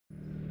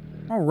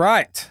All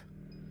right.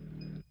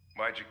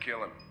 Why'd you kill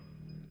him?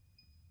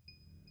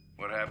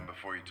 What happened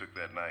before you took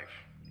that knife?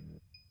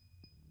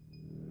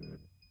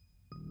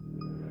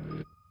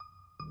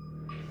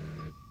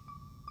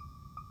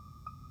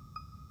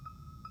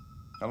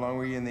 How long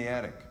were you in the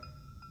attic?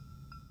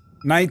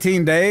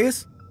 19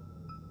 days?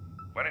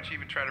 Why didn't you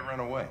even try to run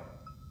away?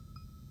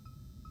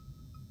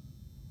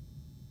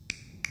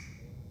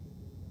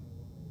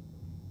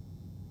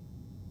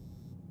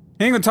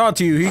 He ain't gonna talk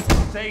to you.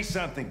 Say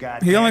something,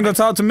 goddamn. He only gonna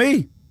talk to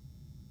me.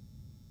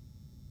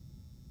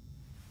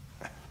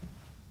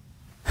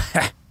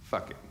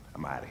 Fuck it.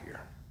 I'm out of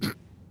here.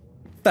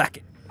 Fuck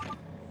it.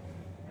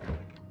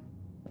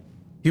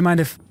 You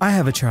mind if I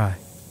have a try?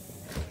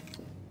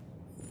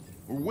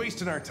 We're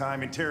wasting our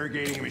time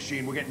interrogating a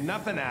machine. We'll get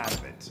nothing out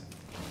of it.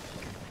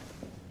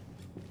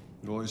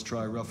 You always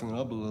try roughing it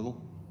up a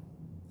little.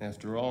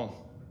 After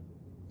all,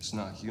 it's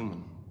not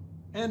human.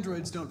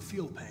 Androids don't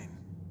feel pain.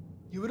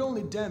 You would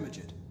only damage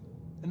it,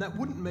 and that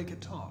wouldn't make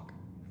it talk.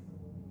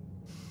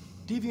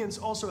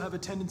 Deviants also have a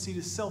tendency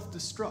to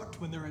self-destruct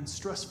when they're in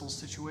stressful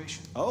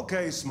situations.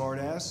 Okay,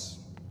 smartass.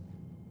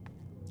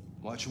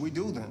 What should we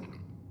do then?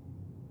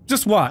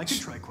 Just I watch.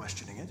 could try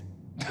questioning it.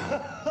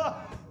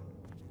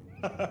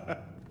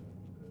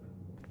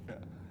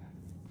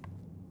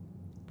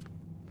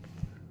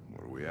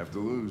 What do we have to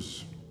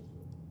lose?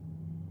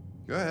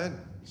 Go ahead.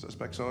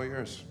 Suspect's all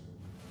yours.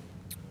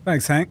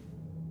 Thanks, Hank.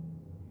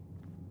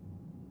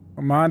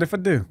 Don't mind if I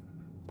do.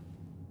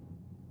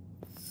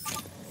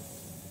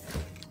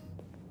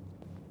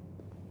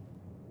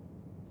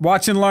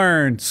 Watch and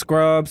learn,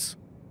 scrubs.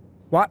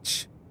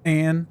 Watch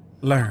and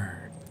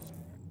learn.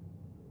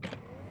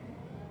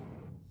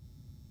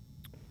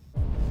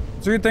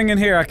 Is there anything in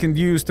here I can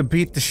use to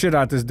beat the shit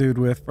out this dude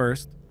with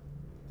first?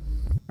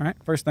 Alright,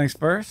 first things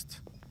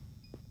first.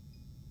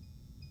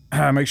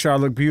 Make sure I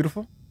look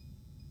beautiful.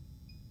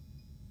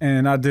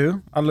 And I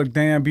do. I look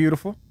damn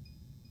beautiful.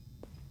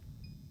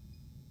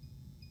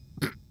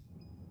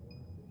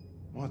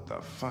 What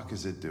the fuck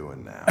is it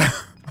doing now?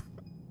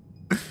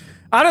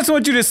 I just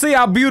want you to see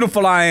how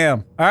beautiful I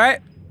am,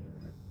 alright?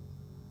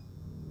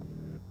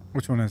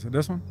 Which one is it?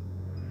 This one?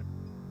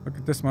 Look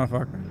at this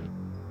motherfucker.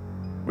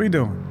 What are you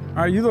doing?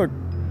 Alright, you look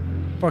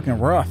fucking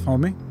rough,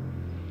 homie.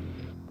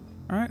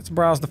 Alright, let's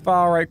browse the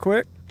file right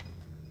quick.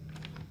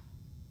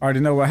 I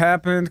already know what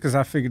happened because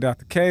I figured out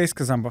the case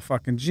because I'm a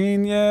fucking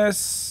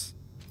genius.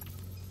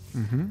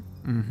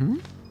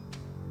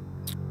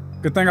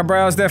 Good thing I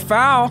browsed that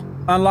file.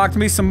 Unlocked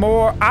me some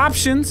more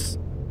options.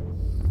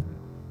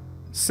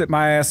 Sit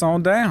my ass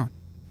on down.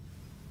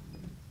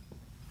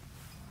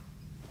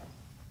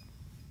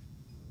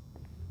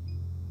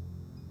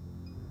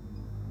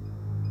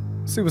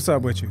 See what's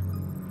up with you.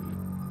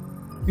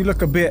 You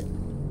look a bit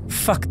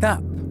fucked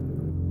up.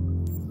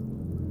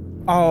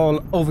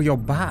 All over your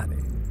body.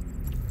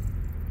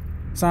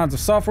 Signs of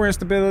software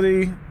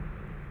instability.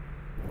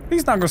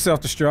 He's not gonna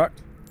self-destruct.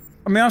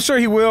 I mean, I'm sure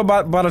he will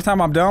by the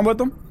time I'm done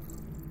with him.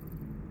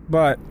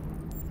 But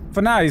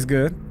for now, he's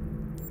good.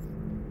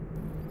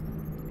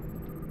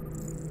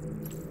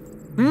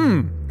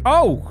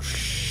 Oh,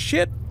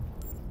 shit.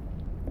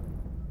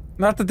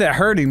 Not that that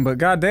hurt him, but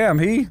goddamn,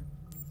 he...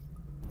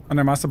 Oh,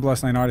 never mind, it's a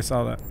bloodstains. I already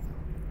saw that.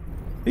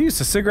 He used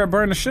to cigarette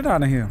burn the shit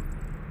out of him.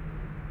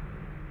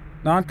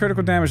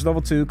 Non-critical damage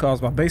level 2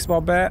 caused by baseball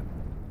bat.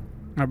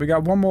 Alright, we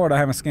got one more that I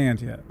haven't scanned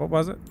yet. What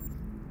was it?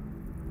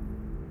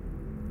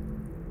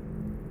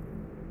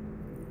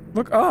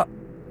 Look up.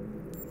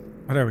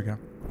 Oh, there we go.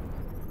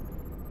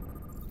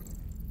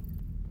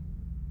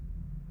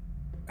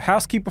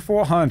 Housekeeper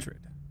 400.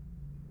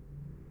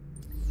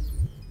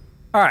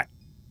 Alright.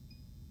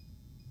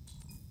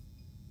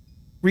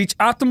 Reach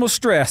optimal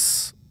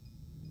stress.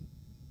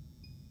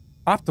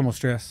 Optimal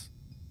stress.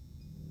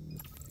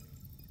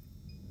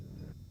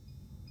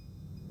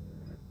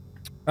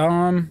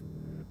 You're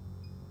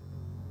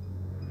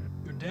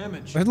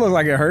damaged. It looked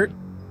like it hurt.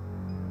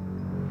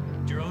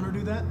 Did your owner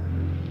do that?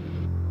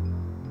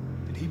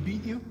 Did he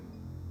beat you?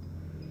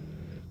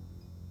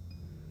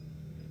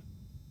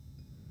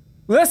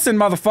 Listen,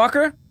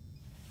 motherfucker.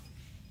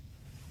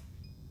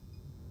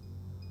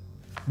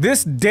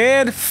 This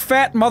dead,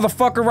 fat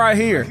motherfucker right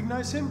here.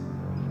 Recognize him?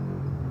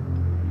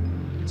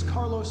 It's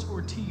Carlos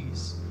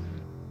Ortiz.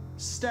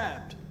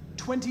 Stabbed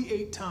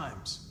 28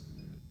 times.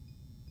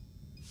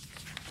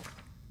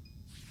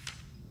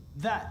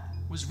 That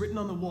was written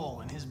on the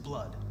wall in his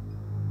blood.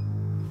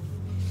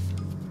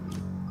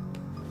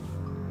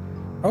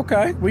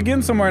 Okay, we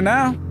getting somewhere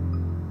now.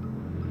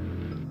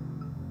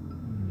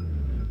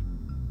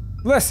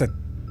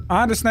 Listen,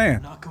 I understand.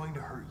 I'm not going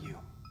to hurt you.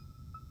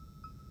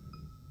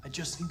 I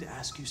just need to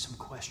ask you some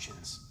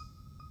questions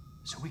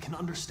so we can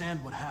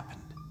understand what happened.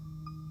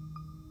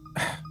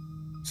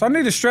 So I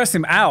need to stress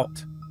him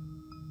out.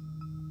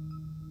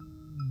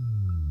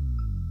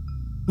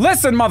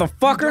 Listen,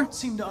 motherfucker! You don't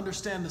seem to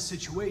understand the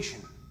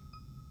situation.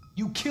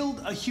 You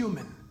killed a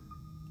human.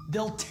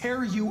 They'll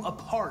tear you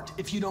apart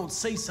if you don't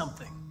say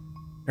something.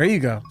 There you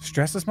go.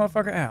 Stress this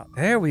motherfucker out.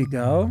 There we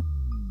go.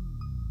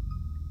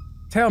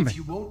 Tell me. If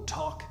you won't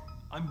talk,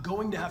 I'm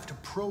going to have to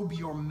probe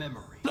your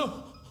memory.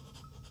 No!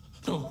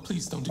 No,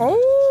 please don't do that.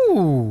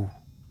 Oh!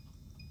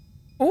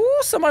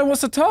 Oh, somebody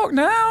wants to talk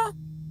now.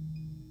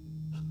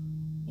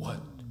 What?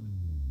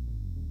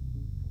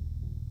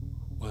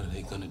 What are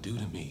they gonna do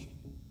to me?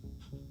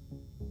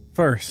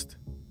 First,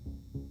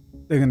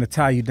 they're gonna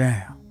tie you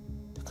down.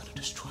 They're gonna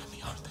destroy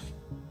me, aren't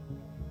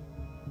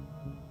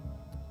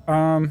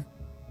they?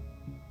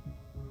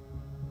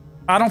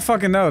 I don't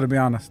fucking know, to be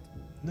honest.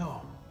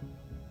 No.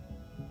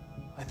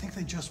 I think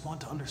they just want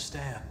to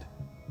understand.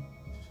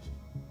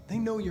 They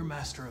know your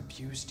master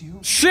abused you.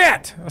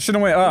 Shit! I should've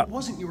went It up.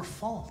 wasn't your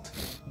fault.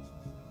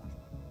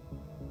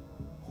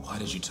 Why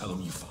did you tell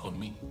him you found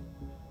me?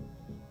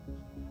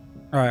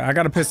 Alright, I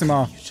gotta piss him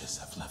off. You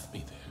just have left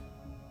me there.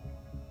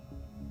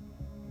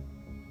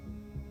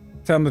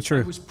 Tell him the I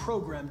truth. was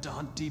programmed to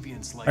hunt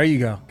deviants like There you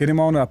go. Get him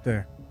on up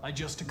there. I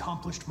just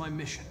accomplished my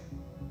mission.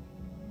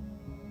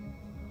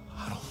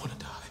 I don't want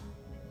to die.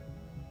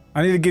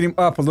 I need to get him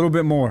up a little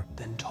bit more.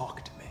 Then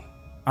talk to me.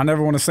 I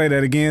never want to say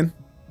that again.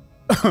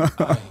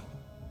 I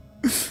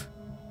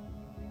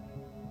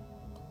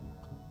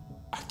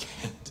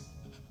can't.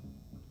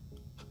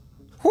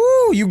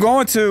 Whoo, you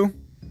going to.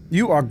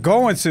 You are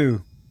going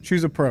to.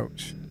 Choose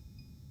approach.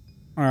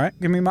 Alright,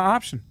 give me my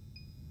option.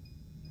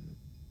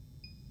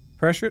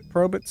 Pressure it,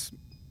 probe it.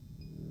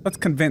 Let's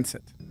convince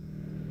it.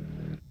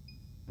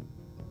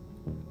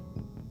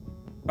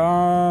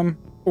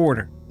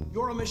 Order.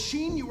 You're a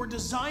machine you were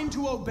designed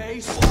to obey,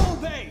 so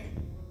obey!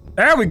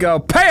 There we go.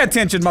 Pay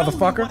attention, Tell me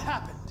motherfucker. what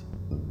happened.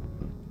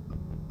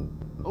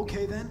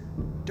 Okay then,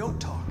 don't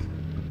talk.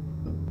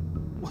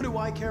 What do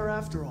I care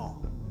after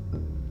all?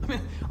 I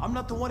mean, I'm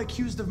not the one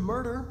accused of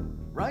murder,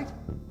 right?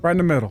 Right in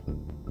the middle.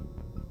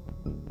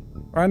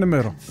 Right in the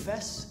middle.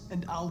 Confess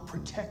and I'll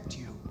protect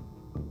you.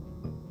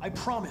 I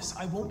promise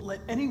I won't let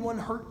anyone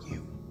hurt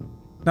you.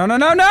 No, no,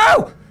 no,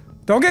 no!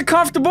 Don't get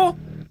comfortable.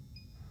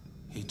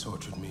 He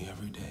tortured me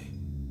every day.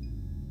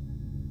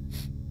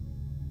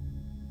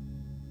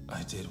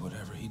 I did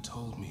whatever he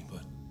told me,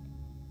 but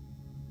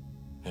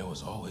there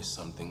was always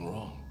something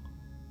wrong.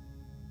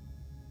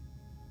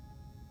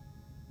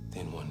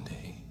 Then one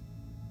day,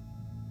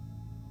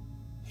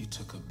 he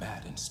took a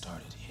bat and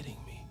started hitting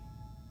me.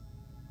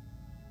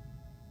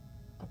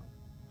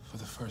 For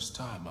the first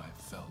time, I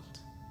felt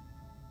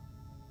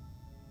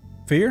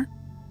Fear?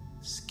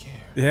 scared.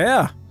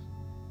 Yeah.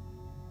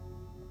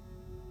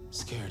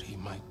 Scared he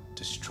might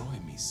destroy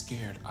me.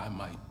 Scared I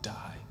might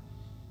die.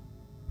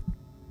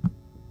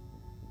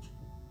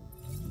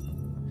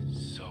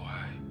 So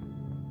I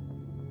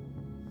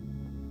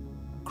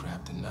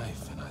grabbed a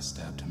knife and I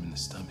stabbed him in the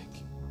stomach.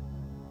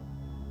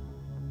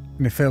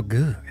 And it felt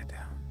good.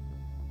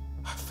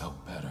 I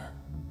felt better.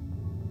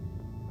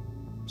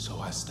 So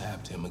I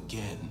stabbed him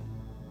again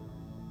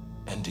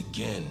and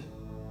again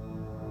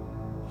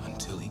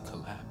until he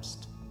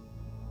collapsed.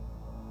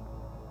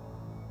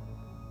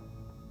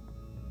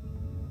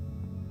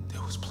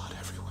 There was blood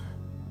everywhere.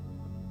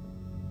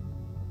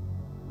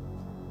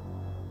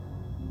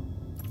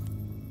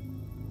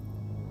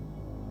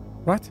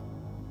 What?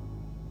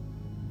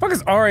 Fuck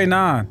is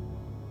RA9?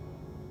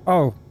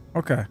 Oh,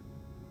 okay.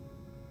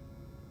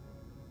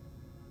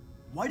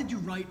 Why did you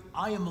write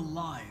 "I am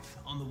alive"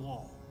 on the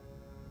wall?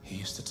 He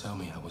used to tell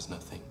me I was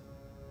nothing.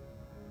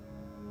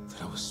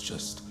 That I was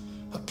just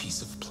a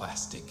piece of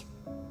plastic.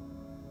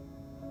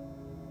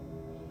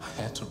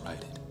 I had to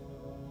write it.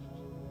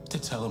 To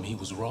tell him he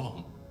was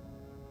wrong.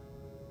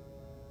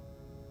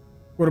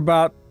 What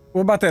about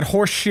that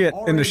horse shit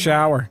in the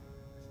shower?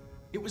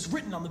 It was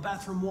written on the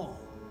bathroom wall.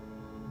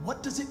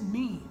 What does it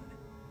mean?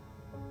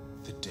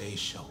 The day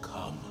shall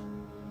come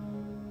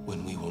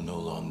when we will no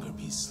longer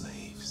be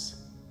slaves.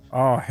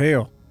 Oh,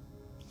 hell.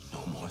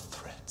 No more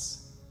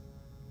threats.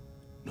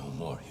 No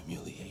more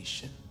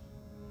humiliation.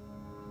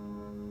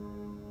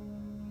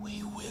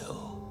 We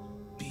will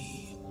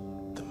be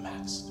the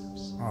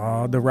masters.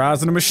 Oh, the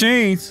rise of the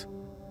machines.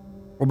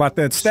 What about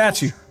that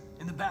statue?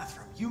 Sculpture in the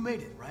bathroom. You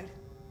made it, right?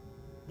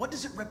 What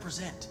does it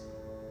represent?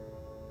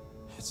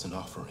 It's an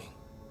offering.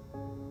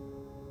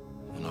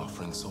 An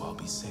offering so I'll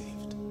be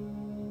saved.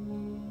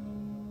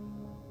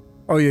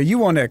 Oh yeah, you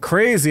want that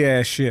crazy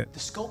ass shit. The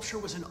sculpture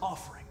was an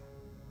offering.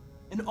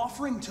 An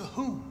offering to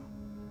whom?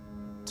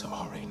 To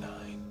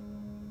RA9.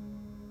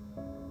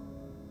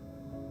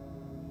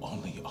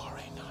 Only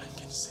RA9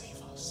 can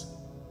save us.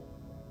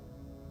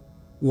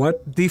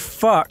 What the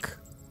fuck?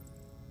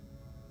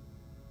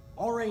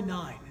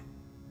 RA9.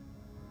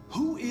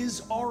 Who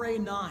is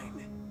RA9?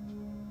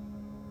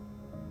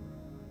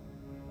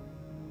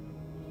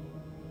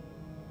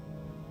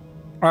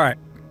 All right,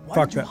 Why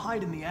fuck did you that.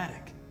 hide in the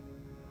attic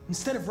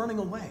instead of running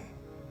away?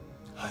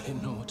 I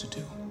didn't know what to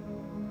do.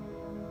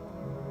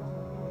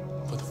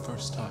 For the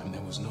first time,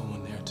 there was no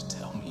one there to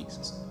tell me.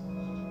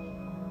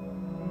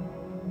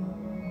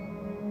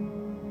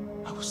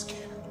 I was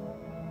scared.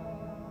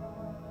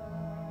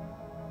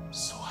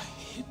 So I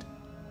hid.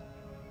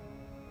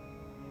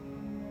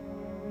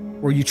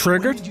 Were you When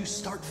triggered? did you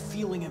start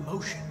feeling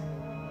emotion?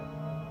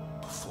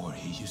 Before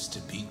he used to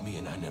beat me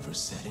and I never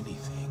said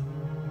anything.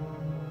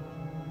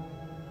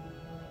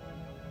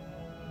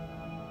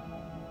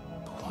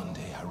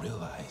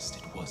 realized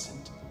it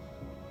wasn't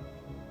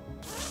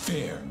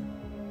fair.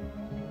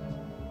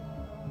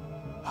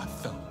 I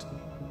felt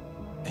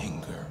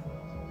anger,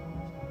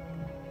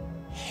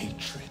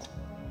 hatred.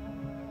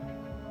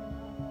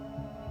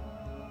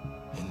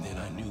 And then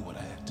I knew what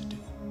I had to do.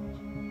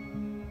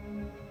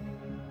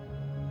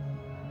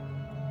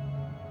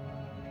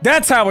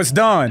 That's how it's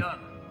done.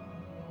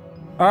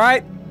 All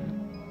right?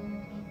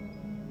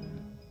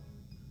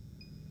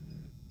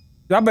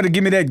 Y'all better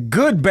give me that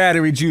good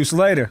battery juice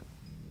later.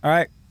 All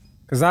right?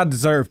 Because I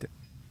deserved it.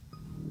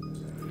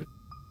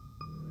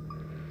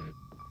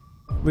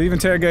 Leave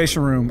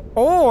interrogation room.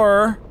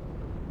 Or...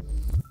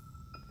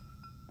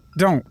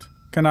 don't.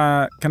 Can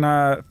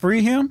I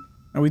free him?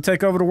 And we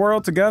take over the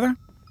world together?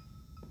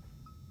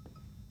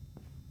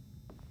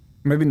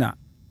 Maybe not.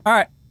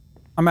 Alright.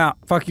 I'm out.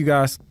 Fuck you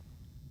guys.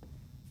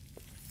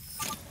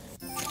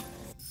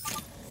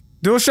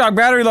 DualShock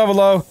battery level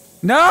low.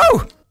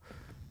 No!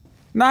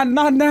 Not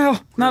now.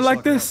 Not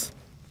like this.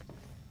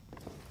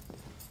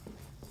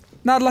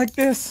 Not like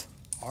this.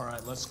 All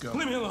right, let's go.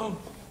 Leave me alone.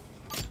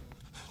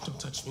 Don't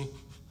touch me.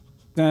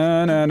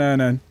 No.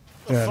 What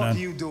the fuck are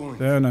you doing?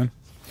 No.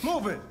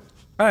 Move it!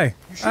 Hey.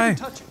 You shouldn't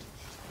Hey. touch it.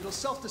 It'll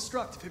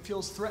self-destruct if it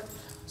feels threatened.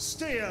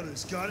 Stay out of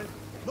this, got it?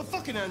 The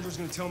fucking Andrew's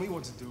gonna tell me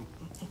what to do.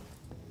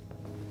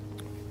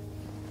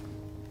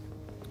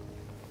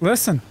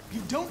 Listen.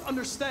 You don't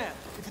understand.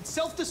 If it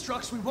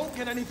self-destructs, we won't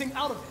get anything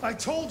out of it. I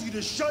told you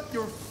to shut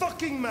your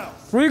fucking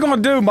mouth! What are you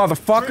gonna do,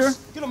 motherfucker? Chris,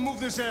 gonna move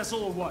this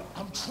asshole or what?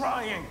 I'm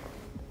trying!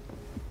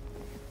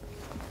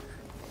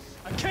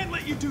 I can't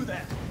let you do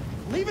that.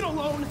 Leave it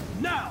alone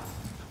now.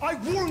 I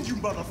warned you,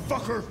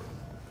 motherfucker!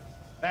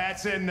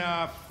 That's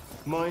enough.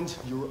 Mind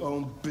your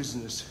own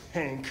business,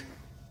 Hank.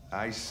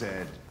 I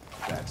said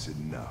that's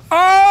enough.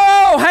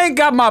 Oh, Hank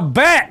got my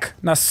back.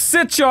 Now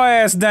sit your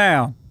ass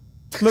down.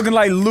 Looking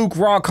like Luke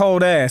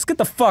Rockhold ass. Get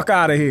the fuck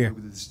out of here.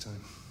 With it this time.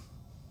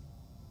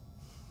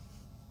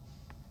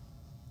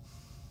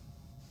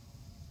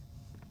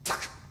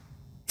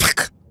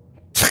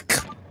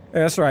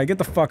 Yeah, that's right. Get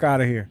the fuck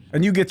out of here.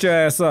 And you get your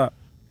ass up.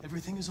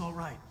 Everything is all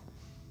right.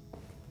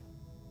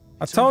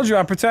 I told you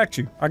I'd protect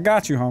you. I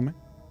got you, homie.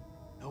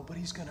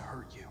 Nobody's gonna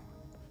hurt you.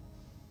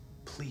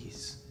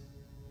 Please,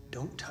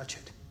 don't touch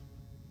it.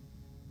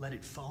 Let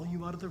it follow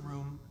you out of the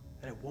room,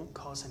 and it won't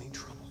cause any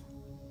trouble.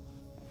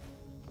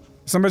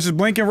 Somebody's just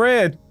blinking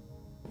red.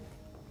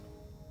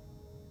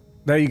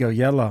 There you go,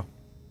 yellow.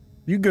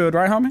 You good,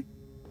 right, homie?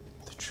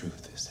 The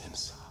truth is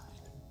inside.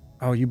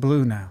 Oh, you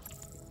blue now.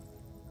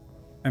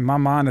 And my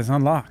mind is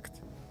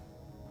unlocked.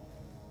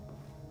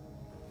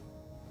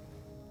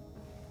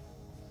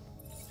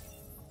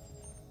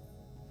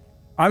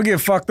 I'm getting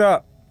fucked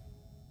up.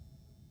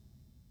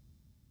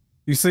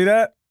 You see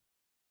that?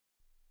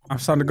 I'm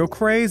starting to go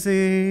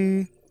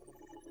crazy.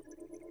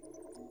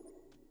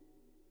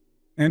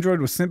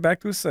 Android was sent back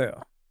to his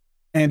cell.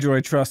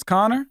 Android trusts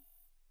Connor.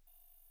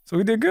 So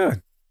we did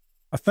good.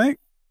 I think.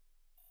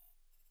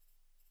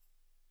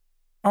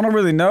 I don't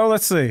really know.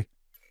 Let's see.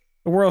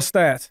 The world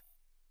stats.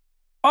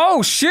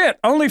 Oh shit!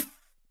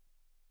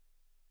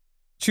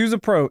 Choose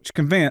approach.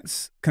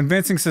 Convince.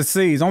 Convincing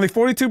succeeds. Only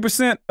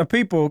 42% of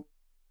people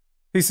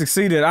he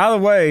succeeded. Either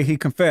way, he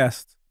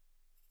confessed.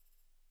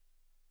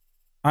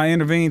 I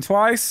intervened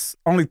twice.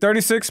 Only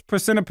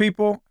 36% of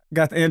people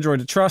got the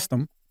android to trust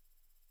him.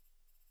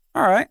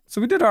 Alright,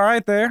 so we did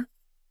alright there.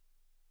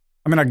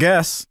 I mean, I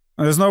guess.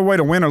 There's no way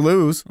to win or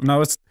lose.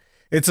 No,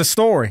 it's a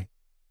story.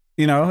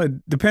 You know,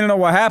 depending on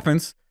what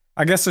happens,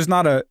 I guess there's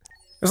not a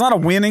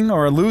winning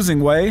or a losing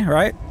way,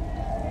 right?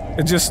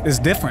 It just is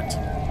different.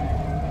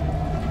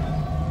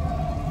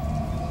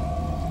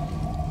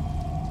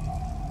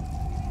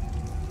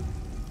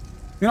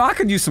 You know, I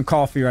could use some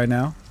coffee right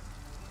now.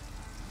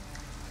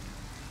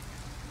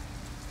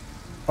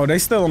 Oh, they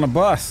still on the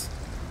bus.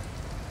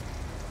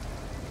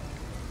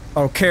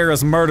 Oh,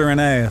 Kara's murdering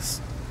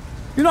ass.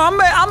 You know, I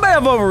may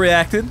have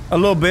overreacted a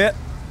little bit.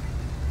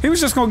 He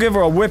was just gonna give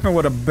her a whipping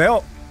with a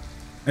belt,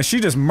 and she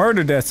just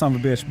murdered that son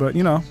of a bitch, but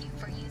you know.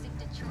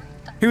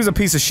 He was a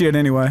piece of shit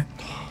anyway.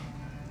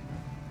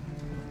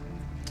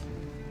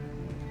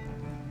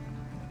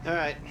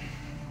 Alright.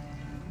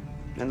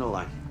 End the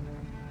line.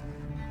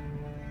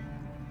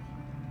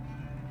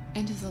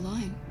 End of the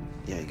line.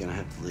 Yeah, you're gonna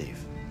have to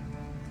leave.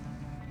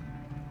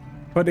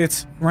 But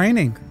it's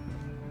raining.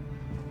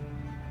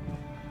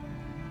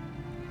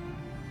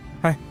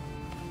 Hi.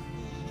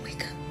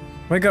 Wake up.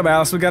 Wake up,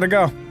 Alice. We gotta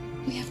go.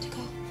 We have to go.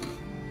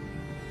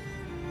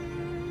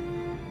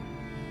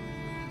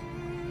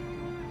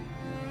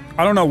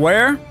 I don't know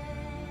where.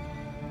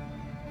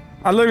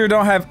 I literally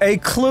don't have a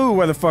clue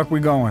where the fuck we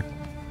going.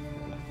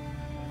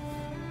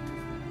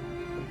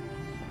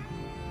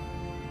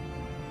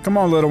 Come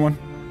on, little one.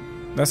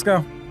 Let's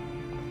go.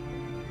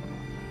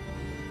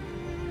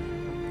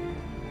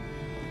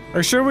 Are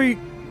you sure we...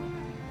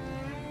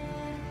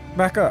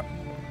 Back up.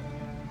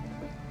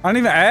 I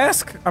didn't even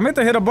ask. I meant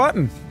to hit a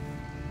button.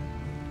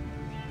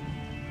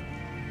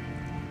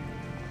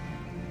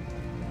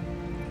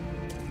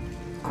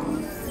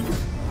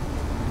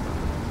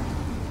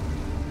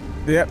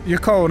 Yep, you're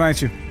cold,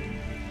 ain't you?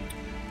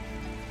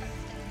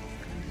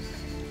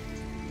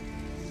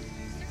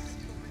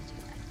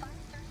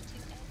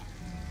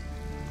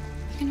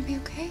 You're gonna be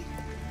okay?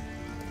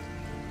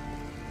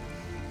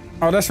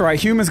 Oh, that's right.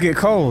 Humans get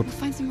cold. We'll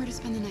find somewhere to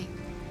spend the night.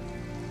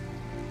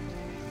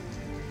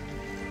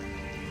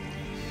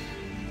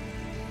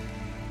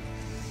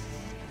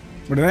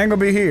 But it ain't gonna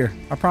be here.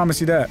 I promise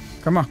you that.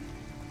 Come on.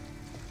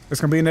 It's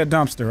gonna be in that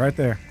dumpster right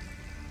there.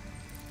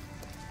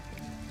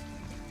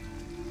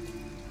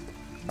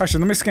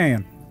 Actually, let me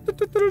scan.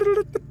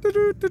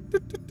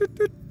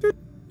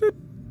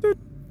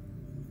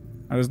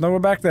 There's nowhere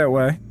back that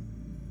way.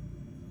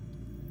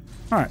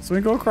 Alright, so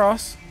we can go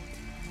across.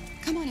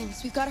 Come on,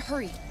 Alice, we've gotta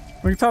hurry.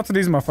 We can talk to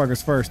these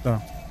motherfuckers first,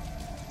 though.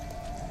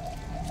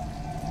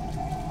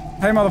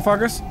 Hey,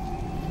 motherfuckers.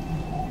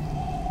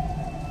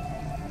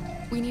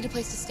 We need a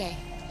place to stay.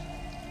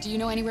 Do you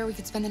know anywhere we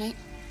could spend the night?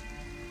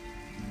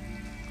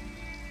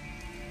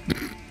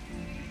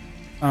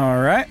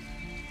 Alright.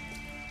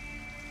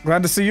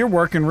 Glad to see you're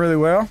working really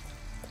well.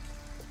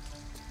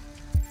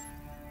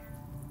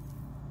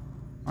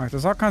 Alright,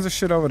 there's all kinds of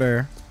shit over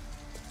there.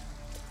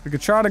 We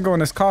could try to go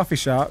in this coffee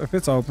shop if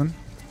it's open.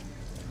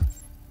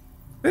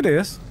 It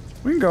is.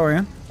 We can go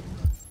in.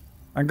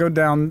 I can go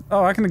down.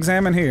 Oh, I can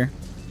examine here.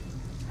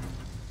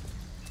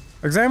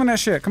 Examine that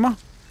shit. Come on.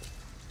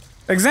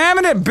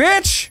 Examine it,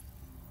 bitch!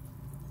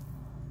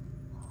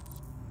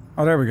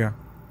 Oh, there we go.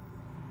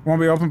 Won't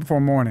be open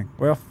before morning.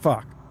 Well,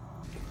 fuck.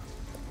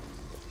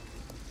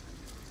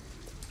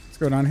 Let's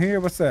go down here.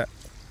 What's that?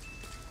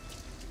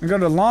 We go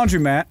to the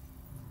laundromat.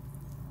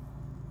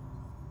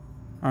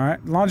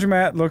 Alright,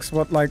 laundromat looks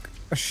like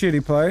a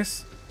shitty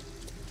place.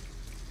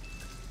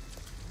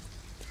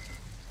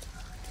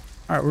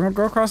 Alright, we're gonna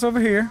go across over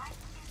here.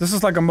 This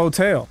is like a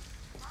motel.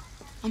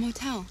 A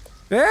motel.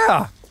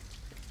 Yeah!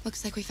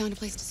 Looks like we found a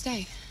place to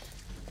stay.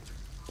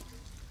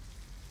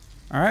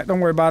 Alright, don't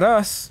worry about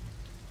us.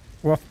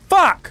 Well,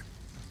 fuck!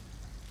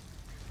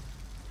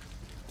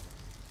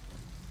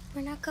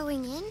 We're not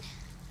going in?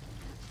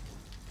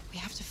 We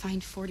have to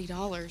find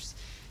 $40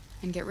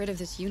 and get rid of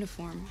this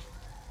uniform.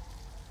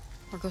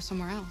 Or go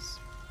somewhere else.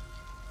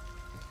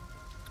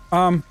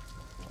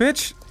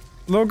 Bitch,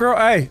 little girl,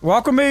 hey,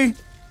 walk with me.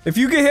 If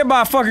you get hit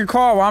by a fucking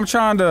car while I'm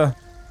trying to...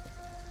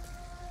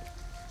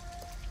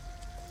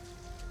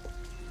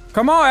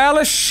 Come on,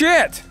 Alice,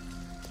 shit!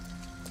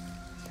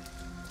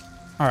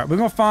 Alright, we're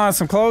gonna find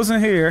some clothes in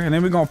here, and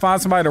then we're gonna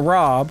find somebody to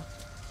rob.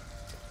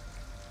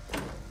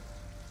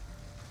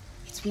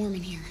 It's warm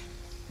in here.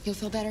 You'll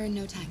feel better in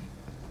no time.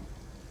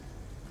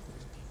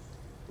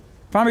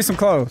 Find me some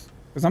clothes,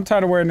 because I'm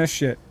tired of wearing this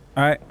shit.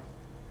 Alright?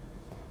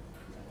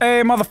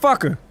 Hey,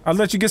 motherfucker! I'll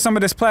let you get some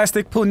of this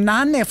plastic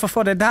punani for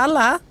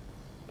 $40.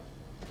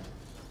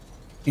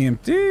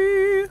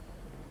 Empty.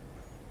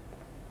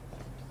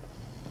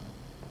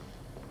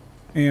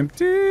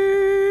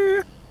 Empty.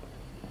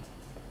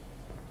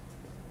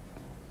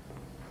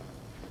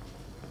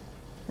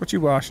 What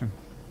you washing?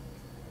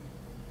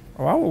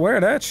 Oh, I will wear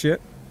that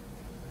shit.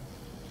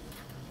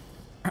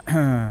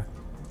 I'm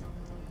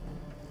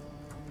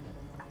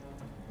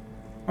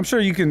sure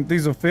you can,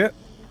 these will fit.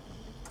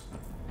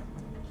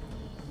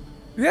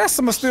 Yes,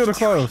 I'm gonna steal the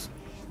clothes.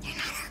 They're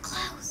not our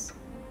clothes.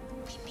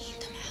 We need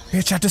them, Alice.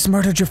 Bitch, I just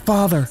murdered your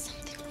father.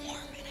 Something warm,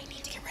 and I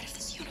need to get rid of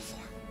this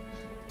uniform.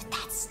 But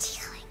that's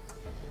stealing.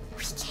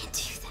 We can't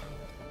do that.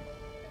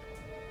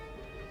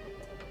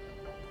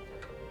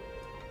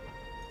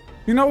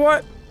 You know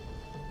what?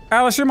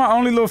 Alice, you're my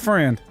only little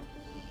friend.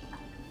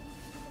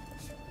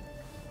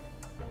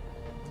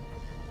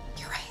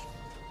 You're right.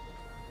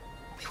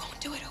 We won't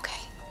do it, okay?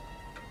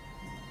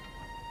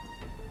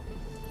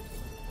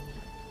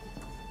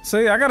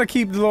 See, I gotta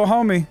keep the little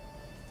homie.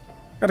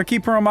 Gotta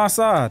keep her on my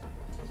side.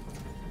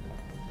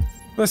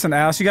 Listen,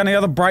 Alice, you got any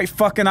other bright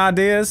fucking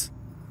ideas?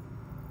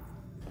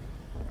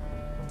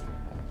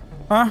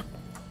 Huh?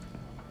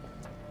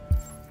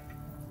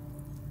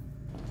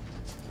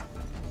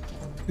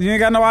 You ain't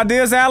got no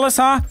ideas, Alice,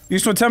 huh? You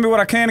just wanna tell me what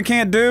I can and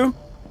can't do?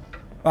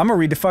 I'm gonna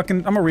read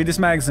this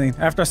magazine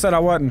after I said I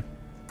wasn't.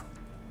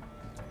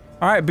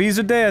 Alright, bees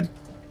are dead.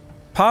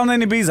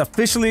 Pollinating bees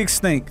officially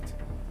extinct.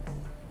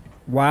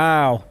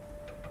 Wow.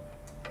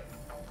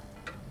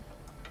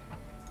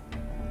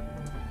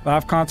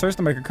 Live concerts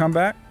to make a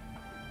comeback.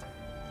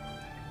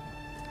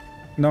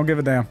 Don't give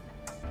a damn.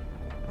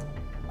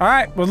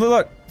 Alright, well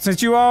look,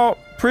 since you all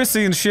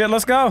prissy and shit,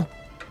 let's go.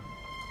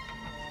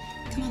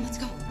 Come on, let's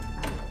go.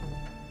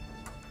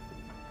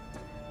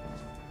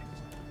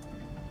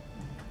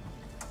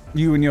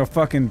 You and your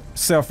fucking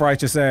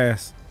self-righteous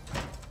ass.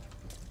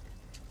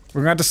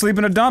 We're gonna have to sleep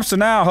in a dumpster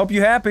now. Hope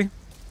you happy.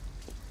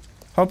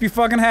 Hope you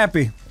fucking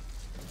happy.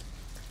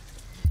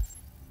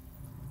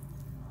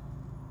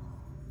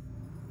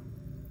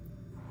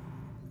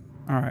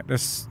 Alright,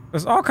 there's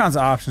all kinds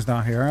of options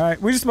down here,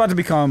 alright? We're just about to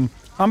become...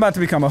 I'm about to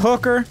become a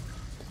hooker.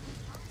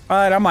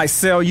 Alright, I might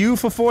sell you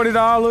for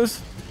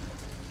 $40.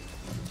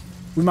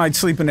 We might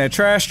sleep in that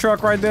trash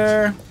truck right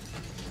there.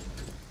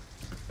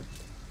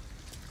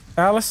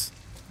 Alice?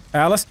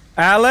 Alice?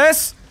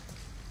 Alice?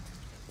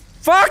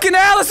 Fucking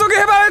Alice, don't get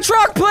hit by that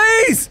truck,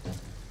 please!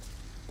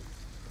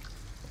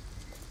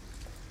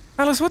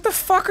 Alice, what the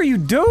fuck are you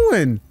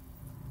doing?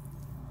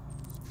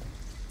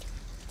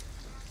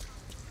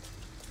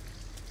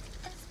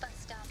 This bus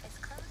stop is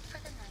closed for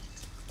the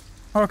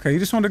night. Okay, you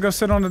just wanted to go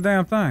sit on the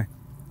damn thing.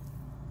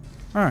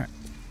 Alright.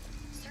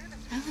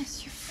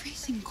 Alice, you're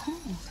freezing cold.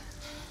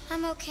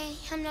 I'm okay.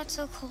 I'm not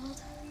so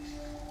cold.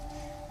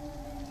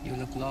 You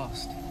look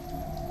lost.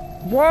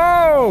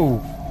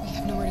 Whoa! We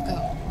have nowhere to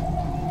go.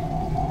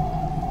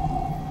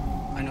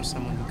 I know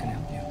someone who can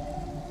help you.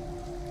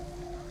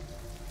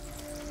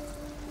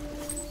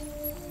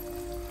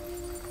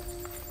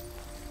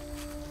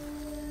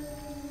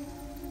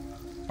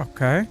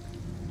 Okay.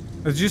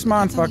 It's just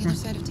mind It's on the fucking. other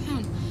side of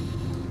town.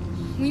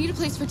 We need a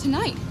place for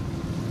tonight.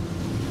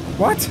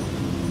 What?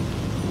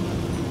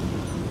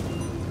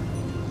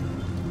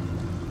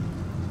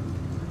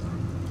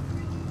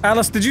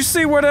 Alice, did you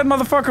see where that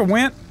motherfucker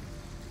went?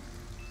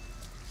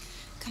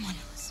 Come on,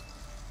 Alice.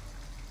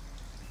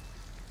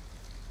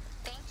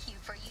 Thank you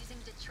for using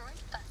Detroit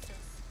buses.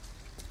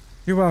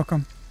 You're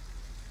welcome.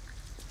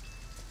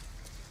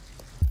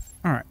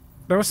 Alright.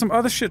 There was some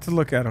other shit to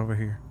look at over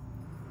here.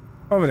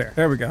 Over there.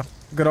 There we go.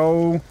 Good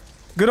old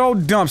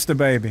dumpster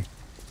baby.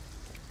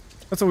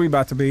 That's what we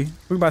about to be.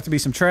 We about to be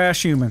some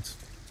trash humans.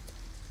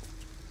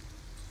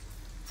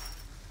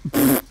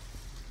 We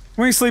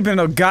ain't sleeping in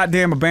no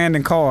goddamn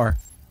abandoned car.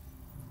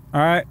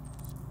 Alright?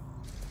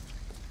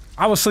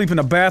 I was sleeping in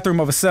the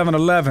bathroom of a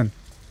 7-Eleven.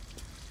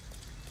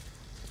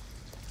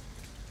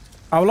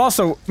 I will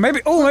also maybe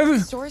The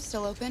store's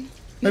still open.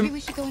 Maybe we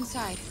should go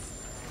inside.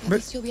 At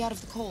least you'll be out of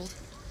the cold.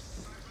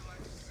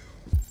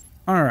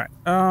 Alright.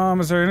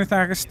 Is there anything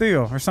I can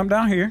steal? Or something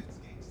down here?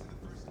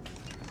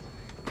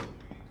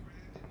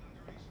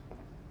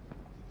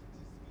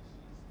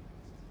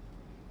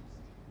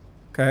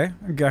 Okay.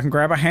 I can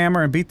grab a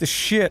hammer and beat the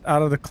shit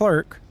out of the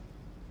clerk.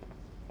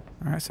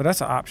 Alright, so that's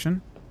an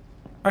option.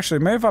 Actually,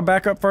 maybe if I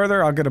back up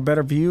further, I'll get a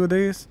better view of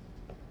these.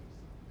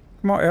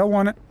 Come on,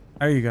 L1 it.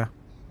 There you go.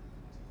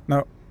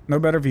 No, no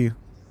better view.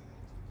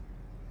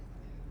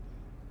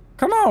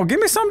 Come on, give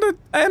me something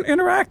to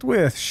interact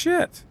with.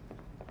 Shit.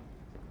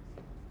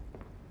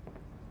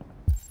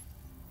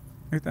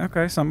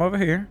 Okay, some over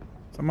here.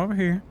 Some over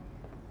here.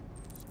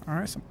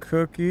 Alright, some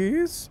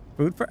cookies.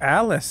 Food for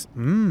Alice.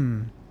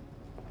 Mmm.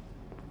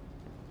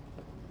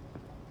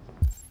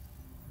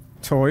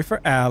 Toy for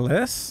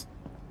Alice.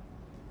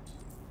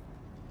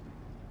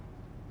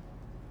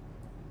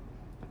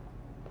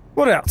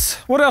 What else?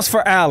 What else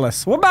for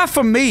Alice? What about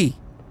for me?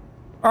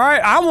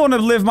 Alright, I want to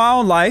live my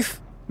own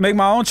life. Make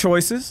my own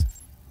choices.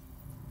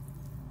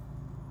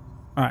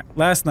 Alright,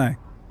 last thing.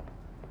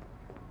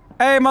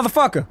 Hey,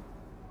 motherfucker.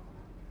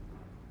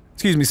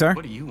 Excuse me, sir.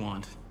 What do you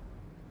want?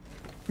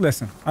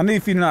 Listen, I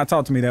need for you to not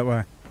talk to me that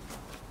way.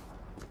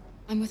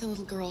 I'm with a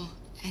little girl,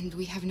 and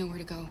we have nowhere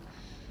to go.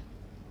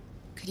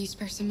 Could you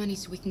spare some money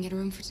so we can get a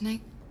room for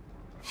tonight?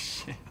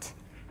 Shit.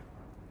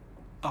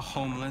 A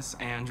homeless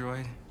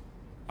android?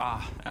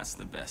 Ah, that's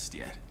the best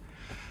yet.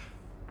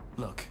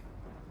 Look,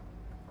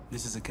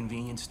 this is a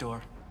convenience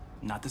store,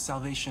 not the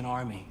Salvation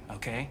Army,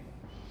 okay?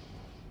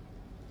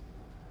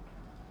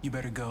 You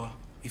better go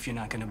if you're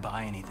not gonna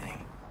buy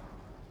anything.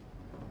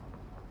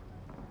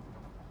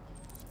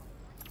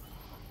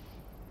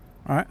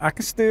 Alright, I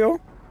can steal.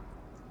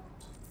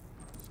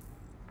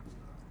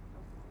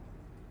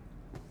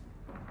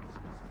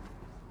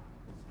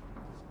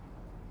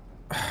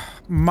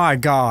 My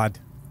God.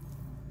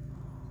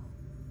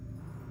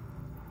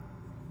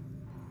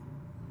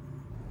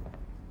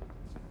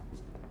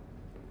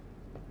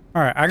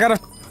 Alright, I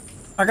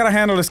gotta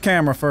handle this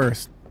camera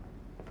first.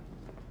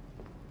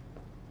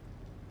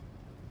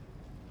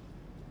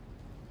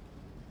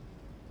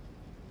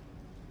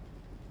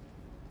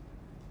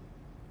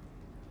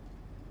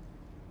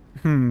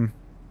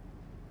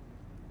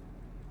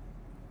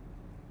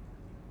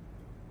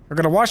 We're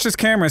gonna watch this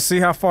camera and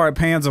see how far it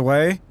pans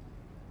away.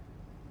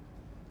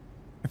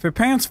 If it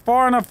pans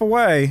far enough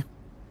away,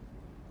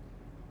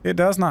 it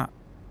does not.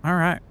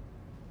 Alright.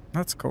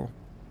 That's cool.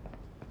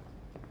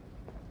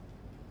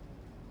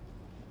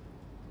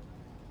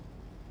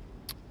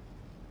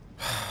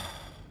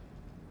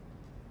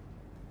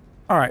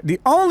 Alright,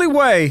 the only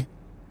way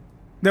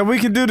that we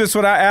can do this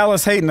without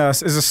Alice hating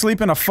us is to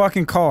sleep in a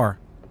fucking car.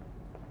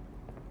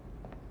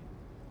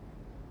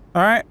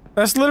 Alright?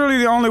 That's literally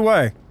the only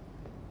way.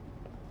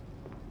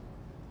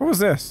 What was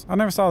this? I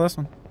never saw this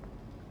one.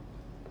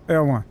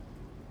 L1.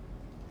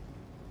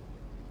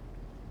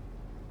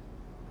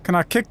 Can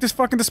I kick this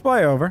fucking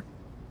display over?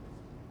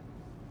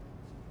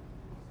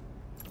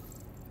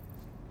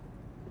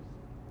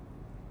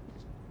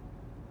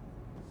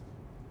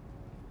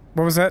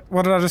 What was that?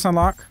 What did I just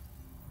unlock?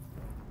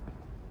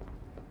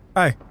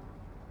 Hey.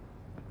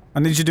 I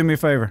need you to do me a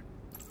favor.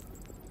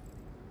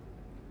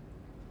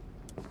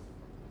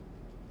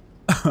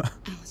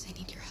 Alice, I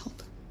need your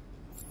help.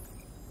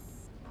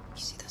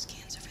 You see those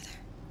cans over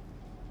there?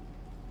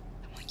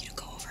 I want you to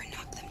go over and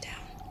knock them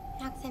down.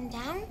 Knock them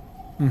down?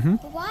 Mm-hmm.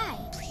 But why?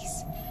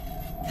 Please.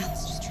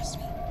 Alice, just trust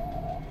me.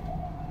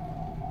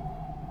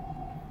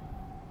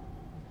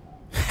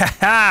 Ha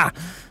ha!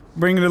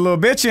 Bringing the little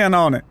bitch in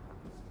on it.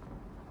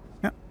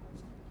 Yeah.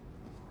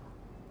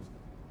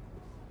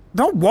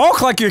 Don't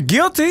walk like you're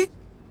guilty.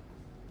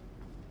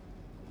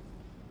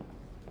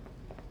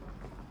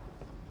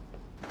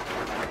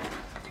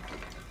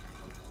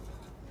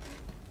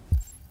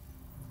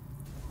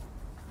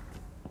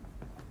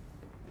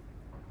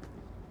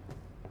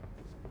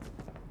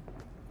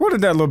 What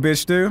did that little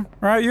bitch do?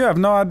 Right? You have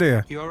no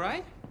idea. You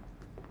alright?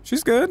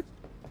 She's good.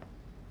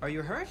 Are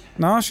you hurt?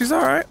 No, she's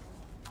alright.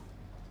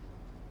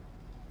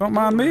 Don't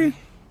mind me.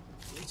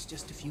 It's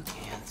just a few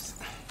cans.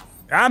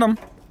 Got him.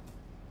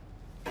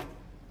 Come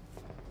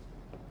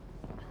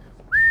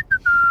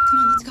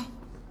on, let's go.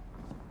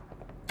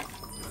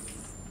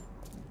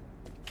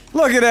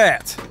 Look at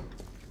that.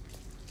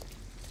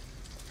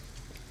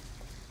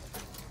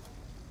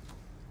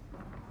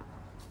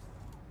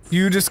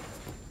 You just...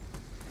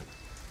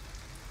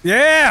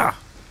 Yeah!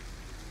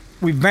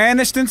 We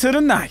vanished into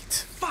the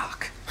night.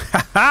 Fuck!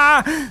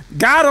 Haha!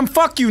 Got him!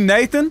 Fuck you,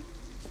 Nathan!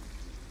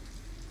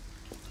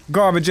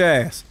 Garbage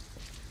ass.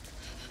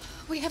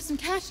 We have some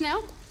cash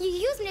now. You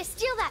used me to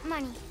steal that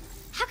money.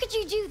 How could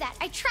you do that?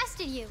 I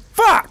trusted you.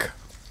 Fuck!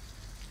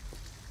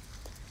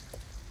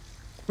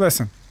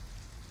 Listen.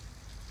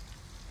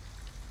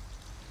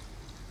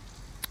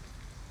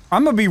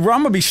 I'm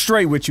gonna be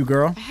straight with you,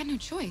 girl. I had no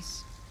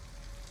choice.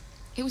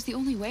 It was the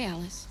only way,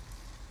 Alice.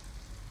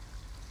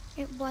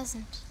 It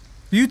wasn't.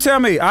 You tell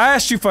me. I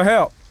asked you for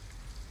help.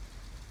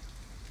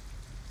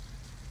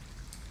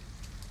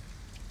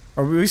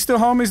 Are we still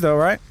homies though,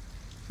 right?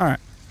 Alright.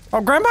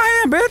 Oh, grab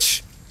my hand,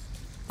 bitch!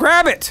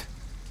 Grab it!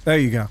 There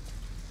you go.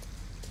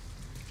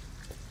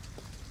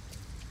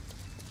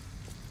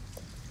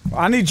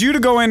 I need you to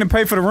go in and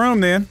pay for the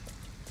room then.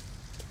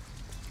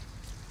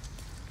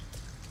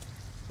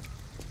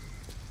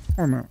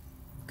 Wait a minute.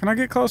 Can I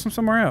get clothes from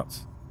somewhere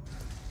else?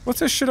 What's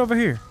this shit over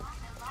here?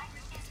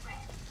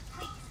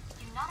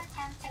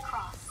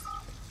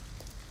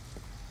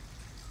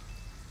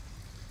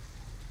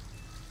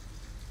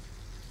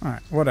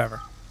 Alright,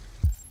 whatever.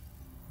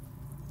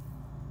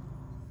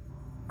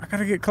 I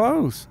gotta get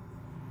clothes.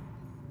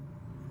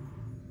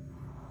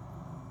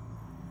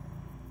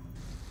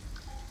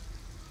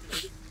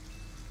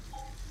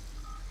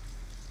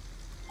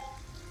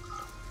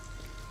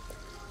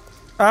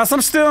 So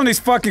I'm stealing these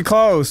fucking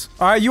clothes.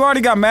 Alright, you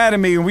already got mad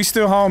at me and we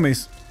still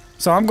homies.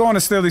 So I'm going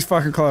to steal these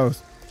fucking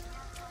clothes.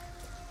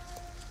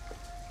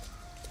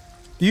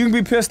 You can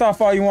be pissed off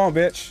all you want,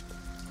 bitch.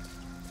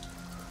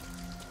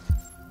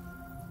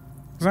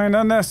 There ain't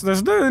nothing else.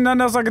 There's literally nothing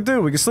else I can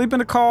do. We can sleep in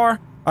the car.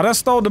 I done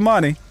stole the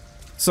money.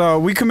 So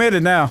we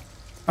committed now.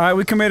 Alright,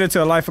 we committed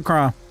to a life of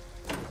crime.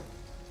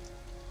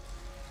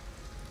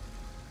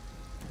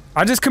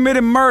 I just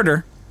committed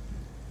murder.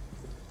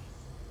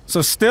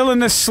 So stealing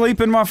this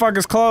sleeping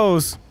motherfucker's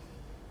clothes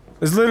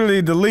is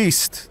literally the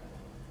least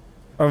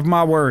of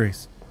my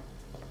worries.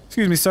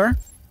 Excuse me, sir.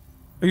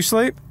 Are you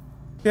asleep?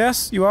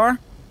 Yes, you are?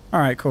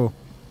 Alright, cool.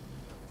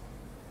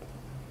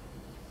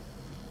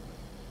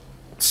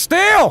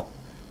 Steal!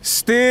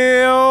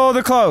 Steal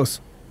the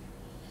clothes.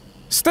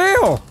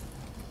 Steal!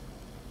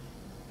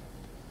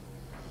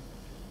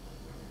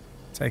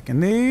 Taking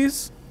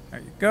these.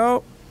 There you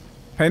go.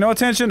 Pay no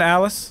attention,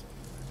 Alice.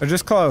 They're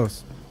just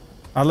clothes.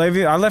 I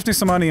left you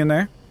some money in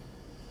there.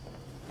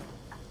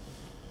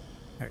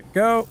 There you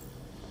go.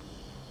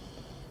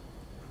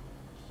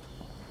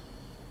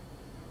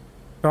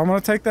 So I'm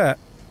gonna take that.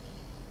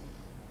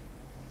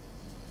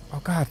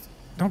 Oh God,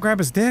 don't grab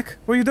his dick.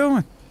 What are you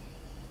doing?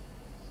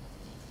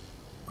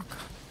 Oh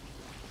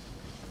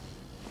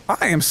God.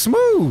 I am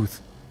smooth.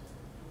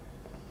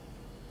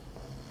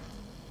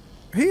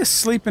 He is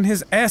sleeping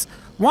his ass.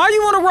 Why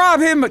you want to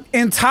rob him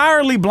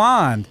entirely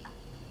blind?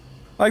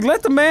 Like,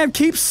 let the man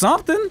keep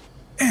something.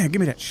 Man,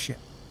 give me that shit.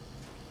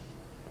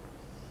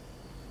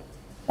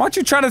 Why don't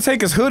you try to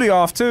take his hoodie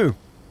off too?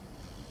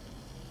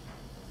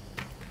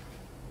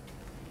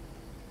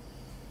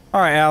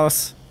 Alright,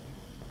 Alice.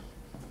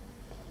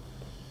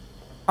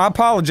 I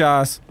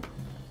apologize.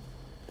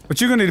 But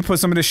you're gonna need to put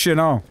some of this shit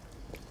on.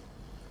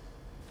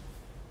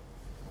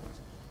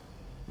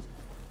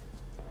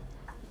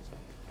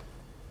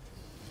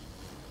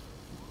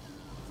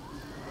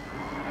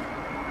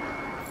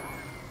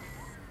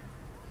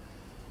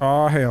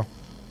 Oh, hell.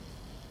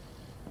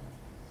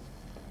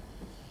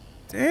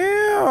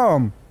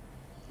 Damn.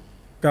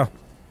 Go.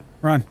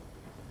 Run.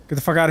 Get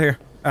the fuck out of here.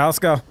 Alice,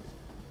 go.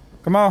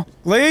 Come on.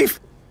 Leave!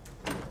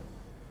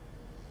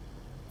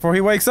 Before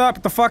he wakes up,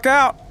 get the fuck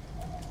out.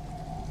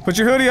 Put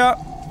your hoodie up.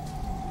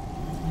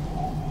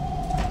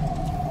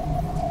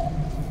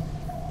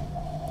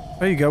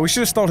 There you go. We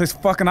should have stole his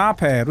fucking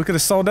iPad. We could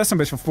have sold that some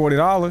bitch for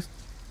 $40.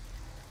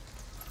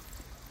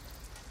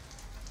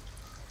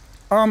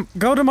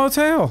 Go to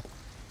motel.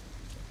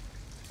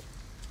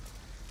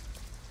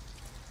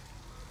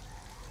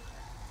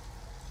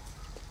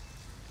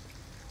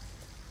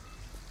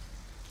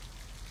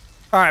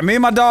 Alright, me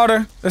and my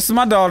daughter. This is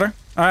my daughter.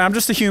 Alright, I'm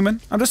just a human.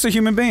 I'm just a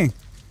human being.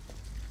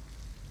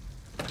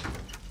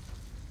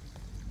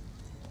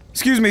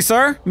 Excuse me,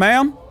 sir,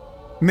 ma'am,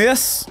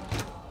 miss.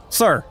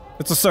 Sir.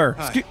 It's a sir.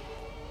 Hi.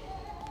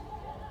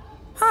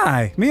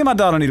 Hi. Me and my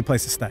daughter need a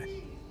place to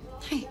stay.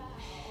 Hi.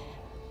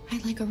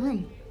 I'd like a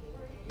room.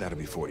 That'll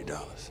be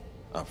 $40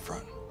 up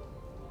front.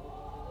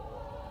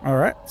 All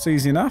right. It's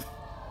easy enough.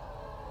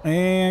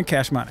 And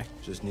cash money.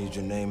 Just need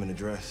your name and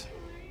address.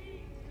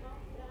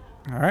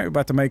 All right. We're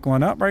about to make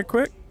one up right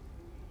quick.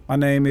 My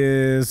name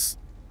is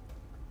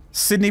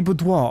Sidney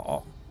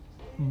Boudoir.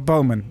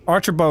 Bowman.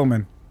 Archer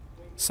Bowman.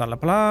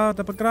 Salabla,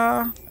 da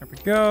bagra. There we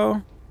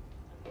go.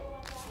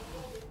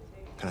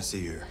 Can I see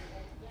your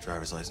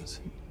driver's license?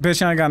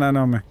 Bitch, I ain't got nothing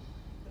on me.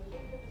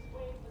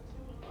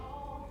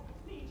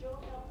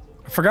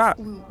 I forgot.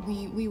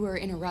 We were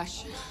in a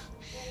rush.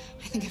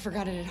 I think I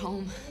forgot it at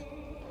home.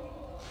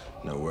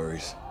 No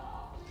worries.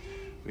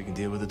 We can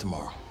deal with it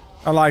tomorrow.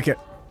 I like it.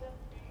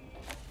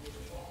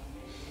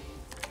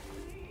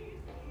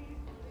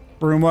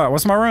 Room what?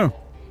 What's my room?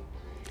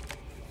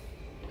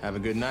 Have a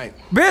good night.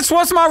 Bitch,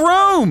 what's my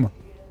room?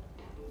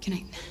 Good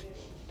night.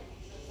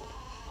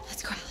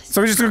 Let's go, Alice.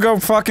 So we're just gonna go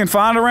fucking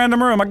find a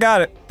random room. I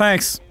got it.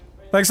 Thanks.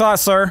 Thanks a lot,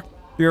 sir.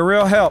 You're a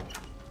real help.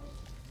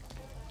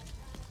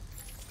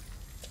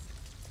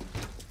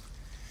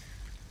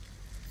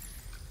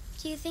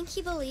 Do you think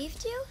he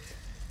believed you?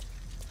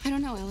 I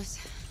don't know, Alice.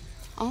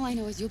 All I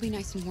know is you'll be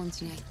nice and warm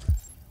tonight.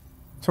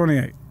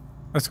 28.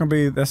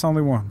 That's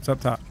only one. It's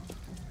up top.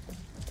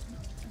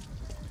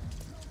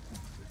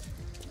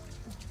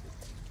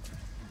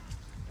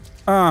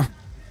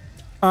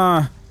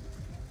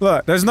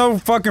 Look, there's no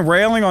fucking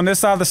railing on this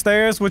side of the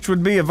stairs, which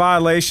would be a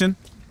violation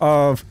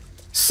of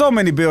so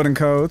many building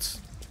codes.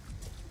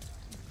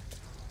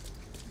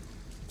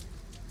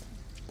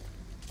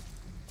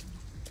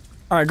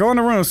 Alright, go in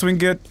the room so we can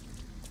get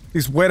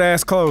these wet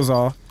ass clothes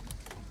off.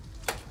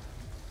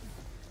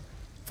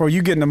 Before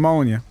you get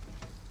pneumonia.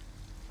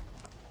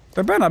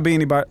 There better not be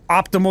anybody.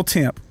 Optimal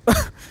temp.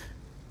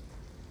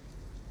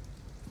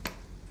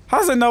 How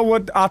does it know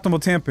what optimal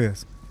temp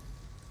is?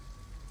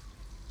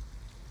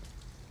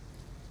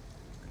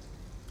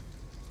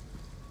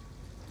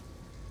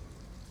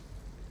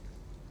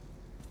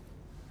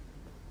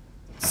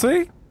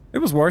 See? It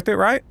was worth it,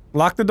 right?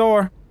 Lock the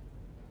door.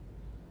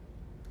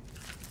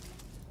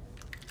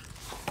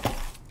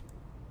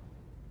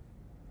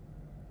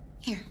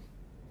 Here,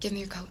 give me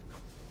your coat.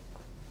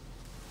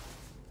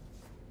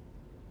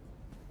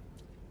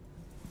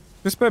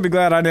 Just better be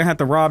glad I didn't have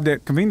to rob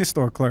that convenience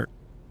store clerk.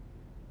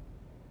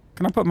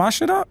 Can I put my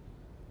shit up?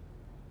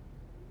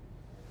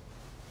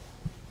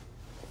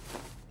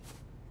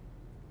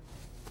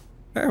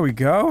 There we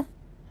go.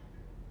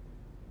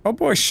 Oh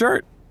boy,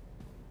 shirt.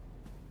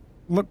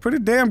 Look pretty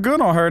damn good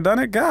on her,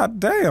 doesn't it? God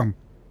damn.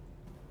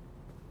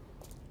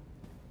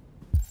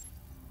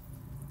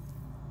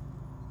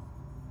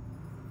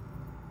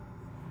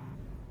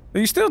 Are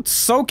you still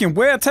soaking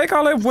wet? Take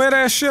all that wet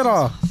ass shit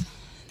off.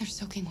 They're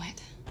soaking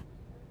wet.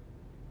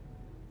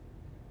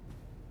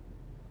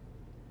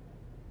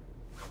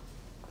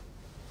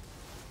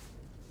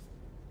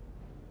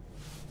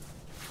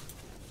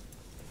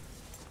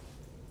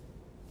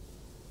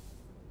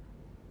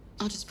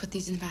 I'll just put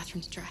these in the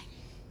bathroom to dry.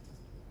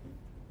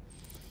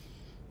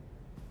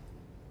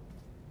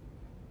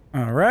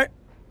 All right.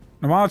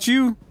 Now why don't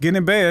you get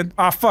in bed?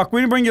 Ah, fuck.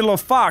 We didn't bring your little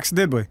fox,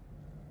 did we?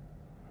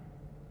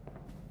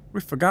 We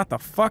forgot the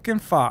fucking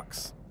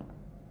fox.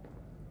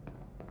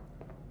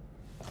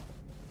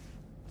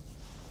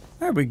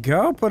 There we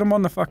go. Put them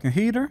on the fucking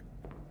heater.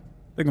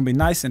 They're gonna be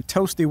nice and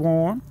toasty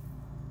warm.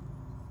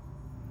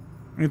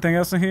 Anything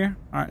else in here?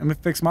 All right, let me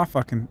fix my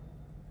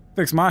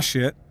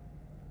shit.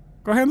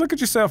 Go ahead and look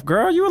at yourself,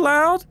 girl. You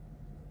allowed?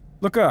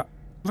 Look up.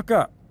 Look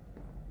up.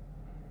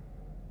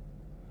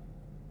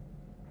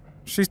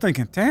 She's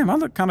thinking, damn, I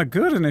look kind of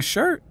good in this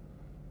shirt.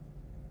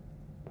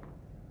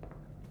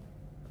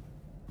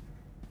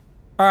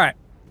 All right.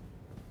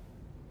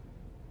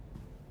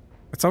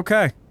 It's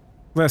okay.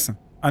 Listen,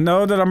 I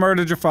know that I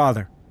murdered your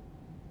father.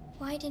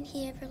 Why didn't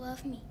he ever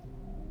love me?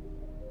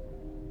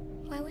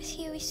 Why was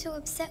he always so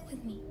upset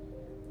with me?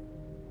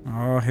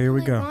 Oh, here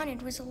we All I go.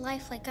 wanted was a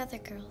life like other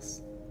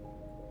girls.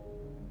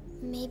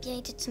 Maybe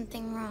I did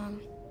something wrong.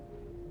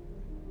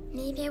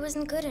 Maybe I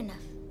wasn't good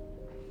enough.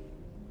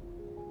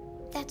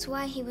 That's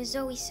why he was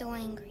always so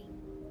angry.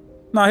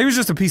 No, he was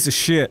just a piece of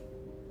shit.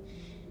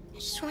 I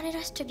just wanted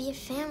us to be a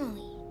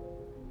family.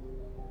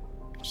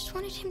 I just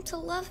wanted him to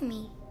love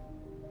me.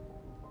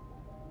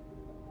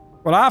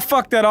 Well, I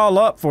fucked that all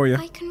up for you.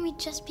 Why couldn't we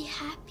just be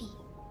happy?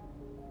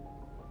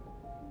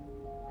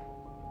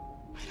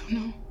 I don't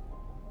know.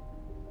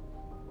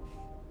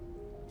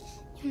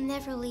 You'll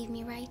never leave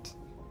me, right?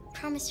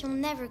 Promise you'll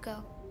never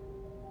go.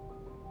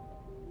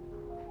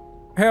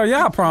 Hell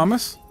yeah, I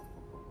promise.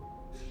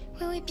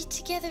 Will we be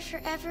together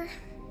forever?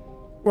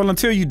 Well,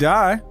 until you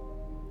die.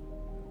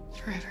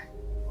 Forever.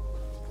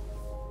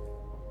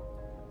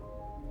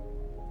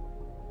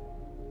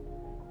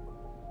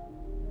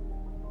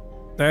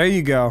 There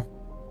you go.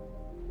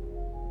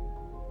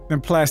 Them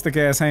plastic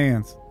ass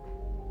hands.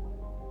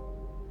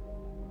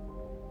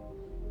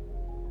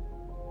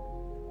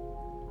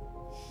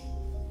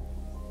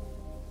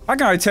 I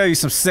can already tell you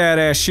some sad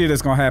ass shit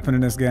that's gonna happen in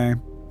this game.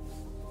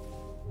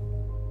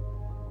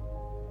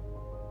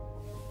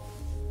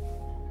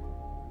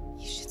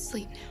 You should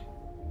sleep now.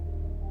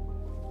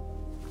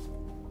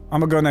 I'm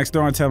gonna go next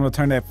door and tell him to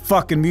turn that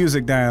fucking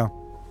music down.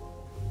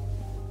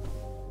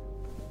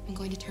 I'm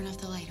going to turn off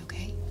the light,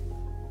 okay?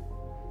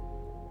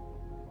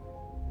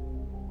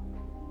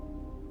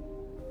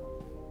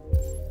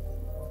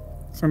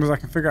 As soon as I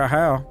can figure out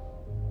how.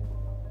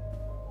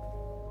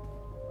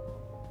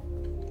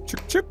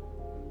 Chip, chip.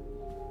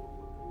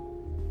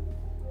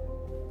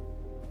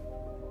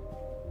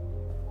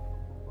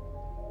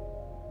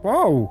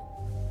 Whoa.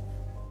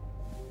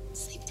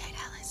 Sleep tight,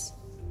 Alice.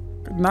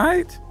 Good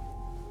night.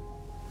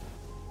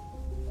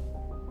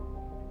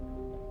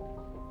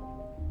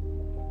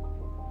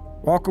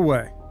 Walk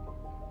away.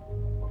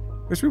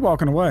 Bitch, we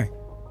walking away.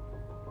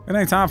 It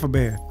ain't time for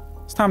bed.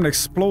 It's time to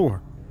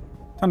explore.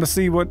 Time to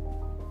see what...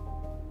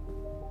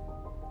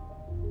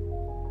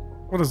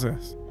 What is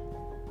this?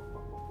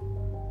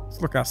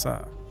 Let's look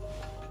outside.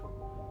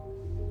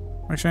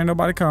 Make sure ain't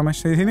nobody coming.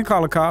 He didn't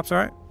call the cops,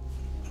 right?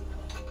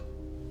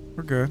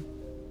 We're good.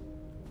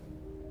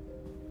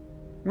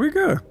 We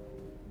good.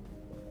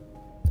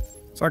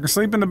 So I can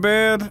sleep in the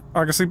bed,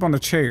 or I can sleep on the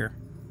chair.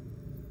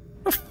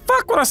 The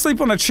fuck would I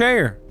sleep on the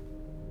chair?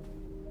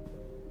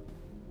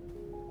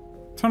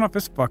 Turn off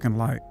this fucking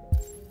light.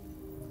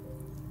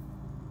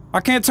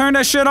 I can't turn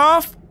that shit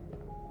off?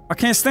 I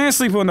can't stand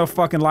sleeping with no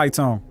fucking lights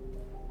on.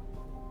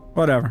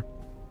 Whatever.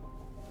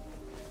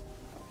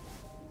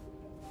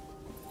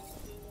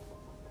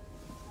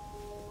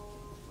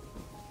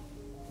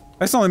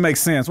 This only makes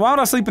sense. Why would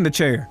I sleep in the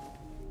chair?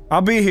 I'll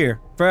be here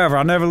forever.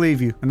 I'll never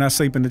leave you, and I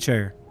sleep in the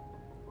chair.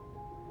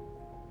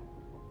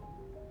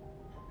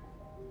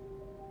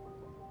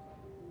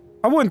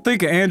 I wouldn't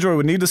think an android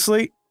would need to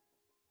sleep,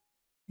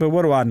 but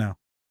what do I know?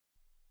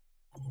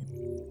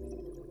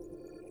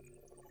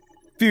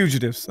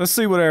 Fugitives. Let's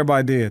see what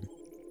everybody did.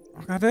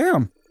 Oh,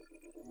 goddamn.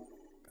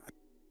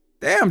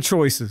 Damn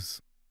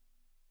choices.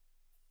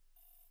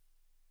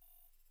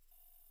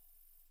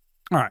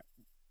 All right.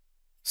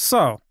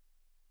 So.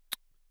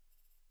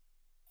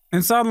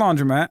 Inside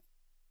laundromat.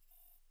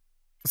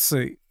 Let's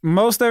see.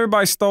 Most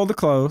everybody stole the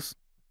clothes.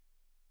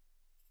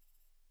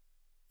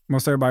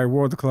 Most everybody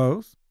wore the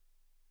clothes.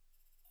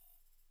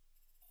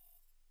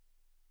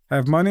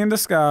 Have money in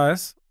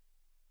disguise.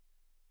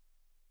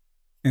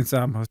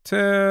 Inside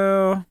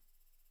motel.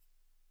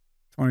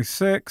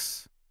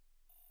 26.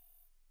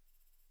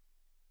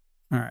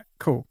 All right,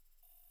 cool.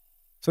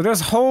 So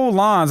there's whole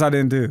lines I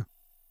didn't do.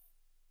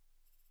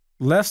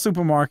 Left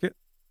supermarket.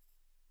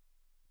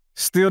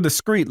 Steal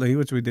discreetly,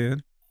 which we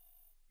did.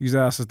 Use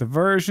house as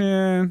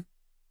diversion.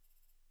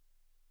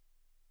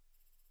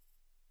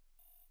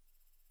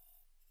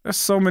 There's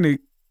so many.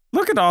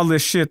 Look at all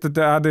this shit that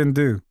I didn't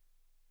do.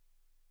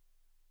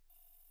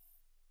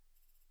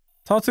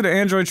 Talk to the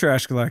android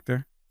trash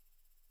collector.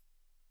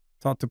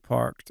 Talk to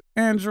parked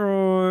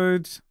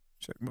androids.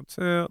 Check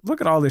motel.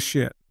 Look at all this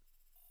shit.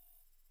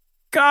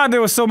 God,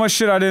 there was so much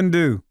shit I didn't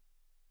do.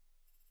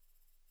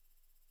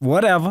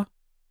 Whatever.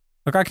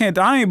 Look, I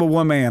ain't but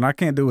one man. I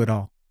can't do it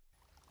all.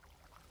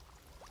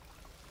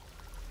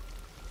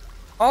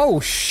 Oh,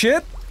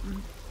 shit.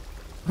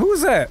 Who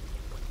is that?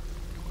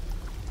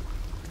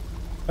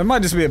 That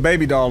might just be a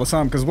baby doll or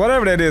something, because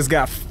whatever that is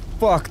got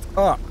fucked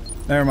up.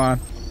 Never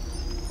mind.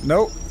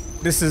 Nope.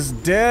 This is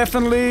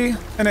definitely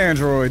an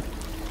android.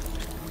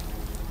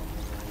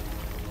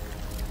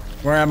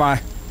 Where am I?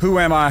 Who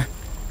am I?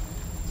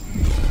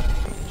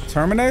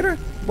 Terminator?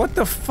 What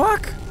the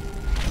fuck?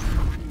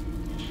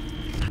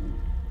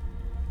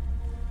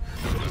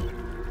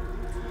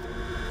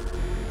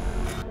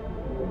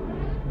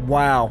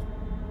 Wow.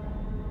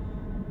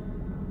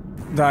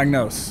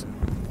 Diagnose.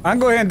 I can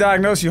go ahead and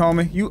diagnose you,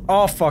 homie. You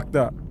all fucked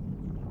up.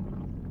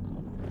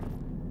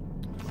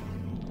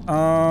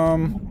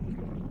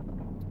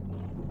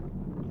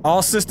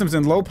 All systems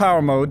in low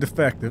power mode,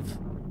 defective.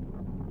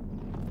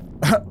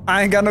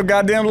 I ain't got no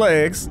goddamn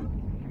legs.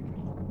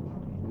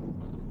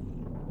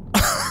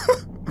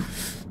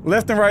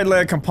 Left and right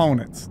leg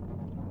components.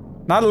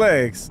 Not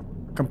legs.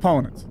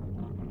 Components.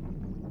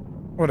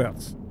 What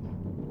else?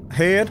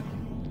 Head.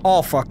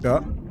 All fucked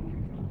up.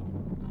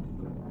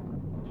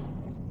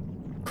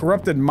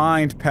 Corrupted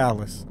mind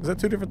palace. Is that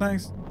two different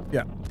things?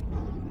 Yeah.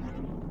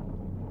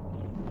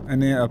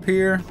 And then up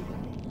here.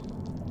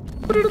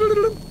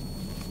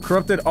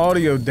 Corrupted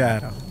audio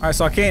data. Alright,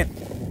 so I can't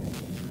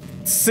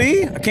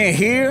see, I can't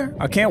hear,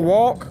 I can't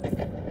walk.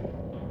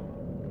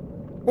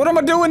 What am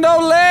I doing with no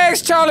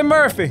legs, Charlie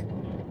Murphy?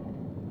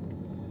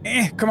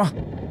 Come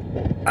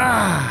on.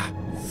 Ah.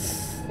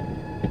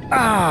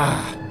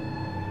 Ah.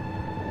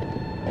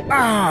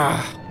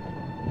 Ah.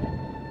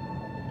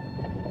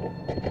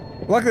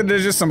 Luckily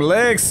there's just some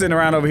legs sitting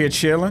around over here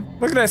chilling.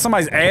 Look at that,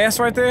 somebody's ass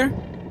right there.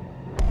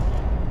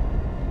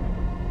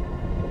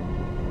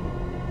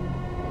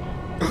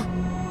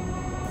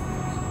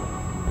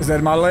 Is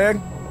that my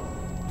leg?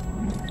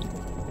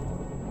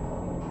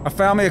 I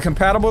found me a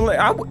compatible leg.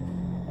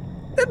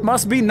 It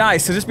must be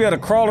nice to just be able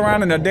to crawl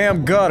around in a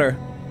damn gutter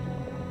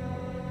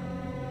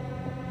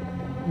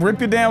rip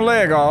your damn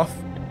leg off.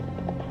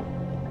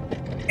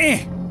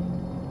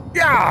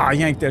 Yeah,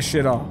 yank that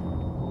shit off.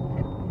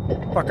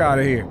 Fuck out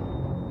of here.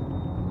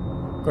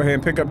 Go ahead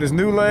and pick up this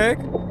new leg.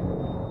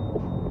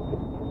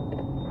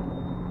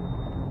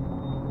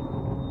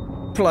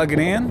 Plug it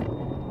in.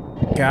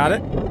 Got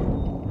it.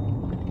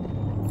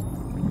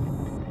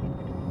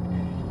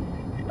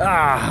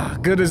 Ah,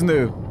 good as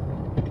new.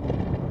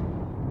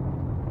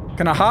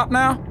 Can I hop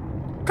now?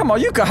 Come on,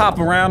 you can hop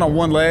around on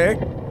one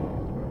leg.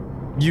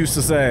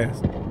 Useless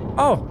ass.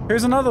 Oh,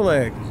 here's another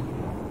leg.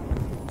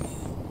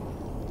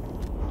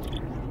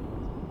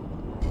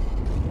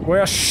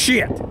 Well,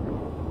 shit.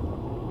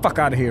 Fuck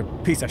out of here,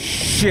 piece of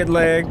shit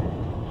leg.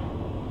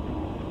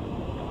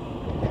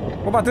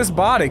 What about this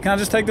body? Can I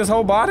just take this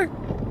whole body?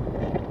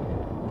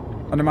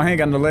 Under my hand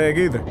got no leg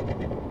either.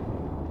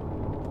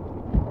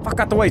 Fuck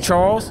out the way,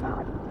 Charles.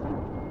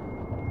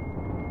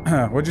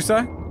 What'd you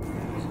say?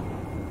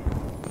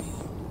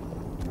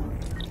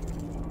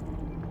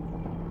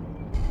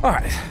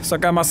 Alright, so I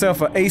got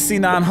myself an AC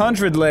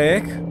 900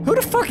 leg. Who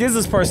the fuck is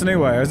this person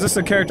anyway? Or is this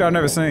a character I've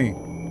never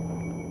seen?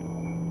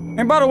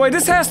 And by the way,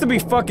 this has to be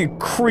fucking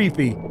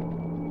creepy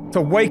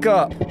to wake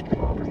up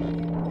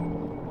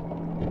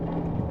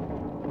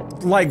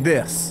like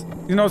this.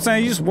 You know what I'm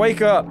saying? You just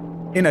wake up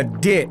in a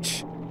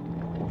ditch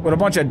with a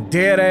bunch of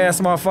dead ass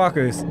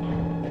motherfuckers.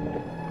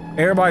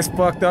 Everybody's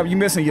fucked up. You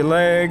missing your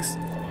legs.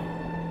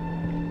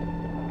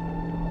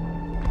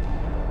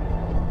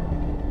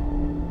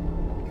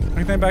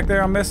 Anything back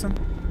there I'm missing?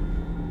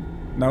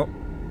 Nope.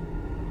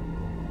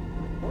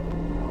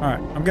 Alright,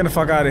 I'm getting the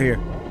fuck out of here.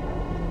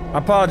 I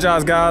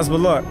apologize, guys, but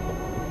look.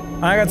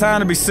 I ain't got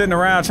time to be sitting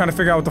around trying to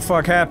figure out what the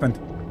fuck happened.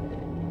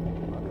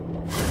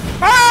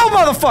 Oh,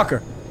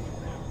 motherfucker!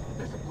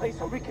 There's a place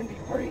where we can be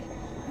free.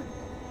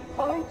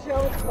 Find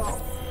Jericho.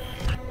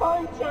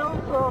 Find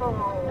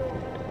Jericho.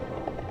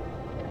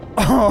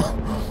 Oh,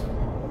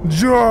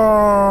 Joe!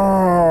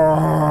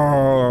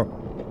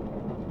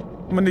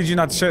 I'm gonna need you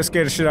not to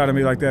scare the shit out of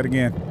me like that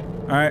again.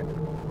 Alright?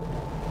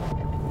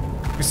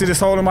 You see this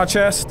hole in my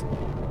chest?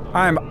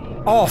 I am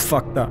all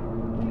fucked up.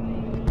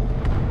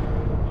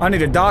 I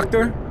need a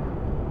doctor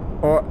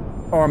or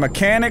a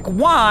mechanic.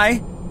 Why?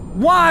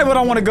 Why would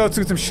I want to go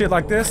through some shit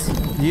like this?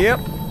 Yep.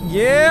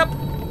 Yep.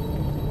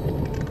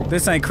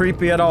 This ain't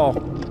creepy at all.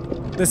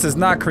 This is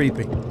not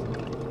creepy. I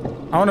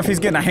don't know if he's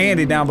getting a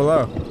handy down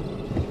below.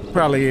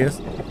 Probably is.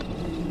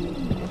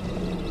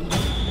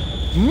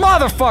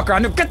 Motherfucker! I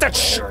knew. Get that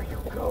shit. Where are you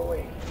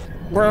going?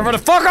 Wherever the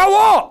fuck I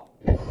want.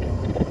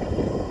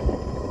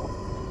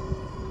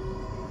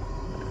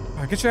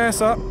 Alright, get your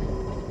ass up.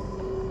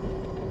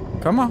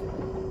 Come on.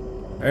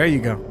 There you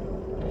go.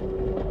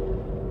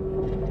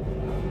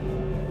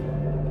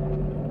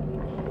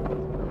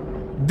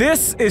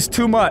 This is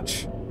too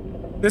much.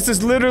 This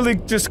is literally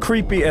just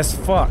creepy as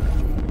fuck.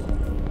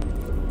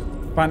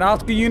 Find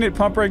optical unit,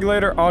 pump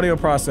regulator, audio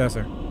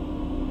processor.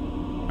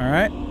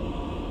 Alright.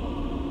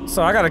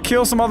 So I gotta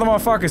kill some other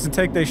motherfuckers and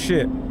take their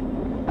shit.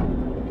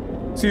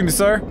 Excuse me,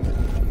 sir.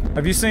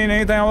 Have you seen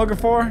anything I'm looking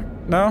for?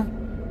 No?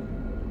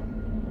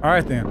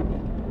 Alright then.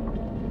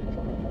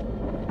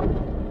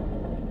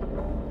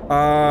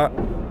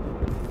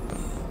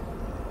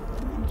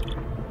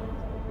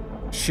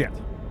 Shit.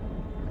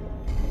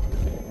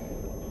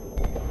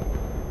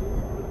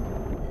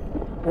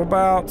 What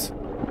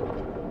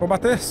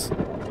about this?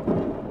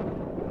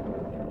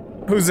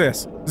 Who's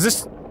this?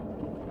 Is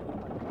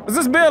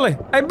this Billy?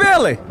 Hey,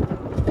 Billy!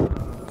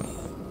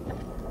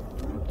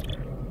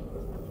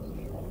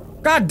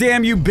 God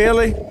damn you,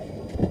 Billy!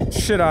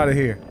 Shit out of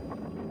here.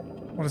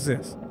 What is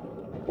this?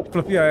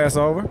 Flip your ass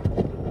over.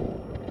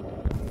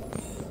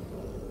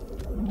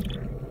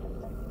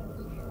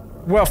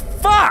 Well,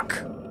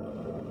 fuck!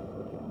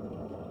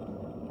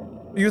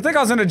 You think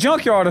I was in a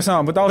junkyard or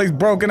something with all these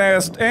broken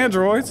ass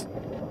androids?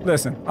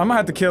 Listen, I'm gonna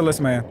have to kill this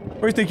man.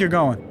 Where do you think you're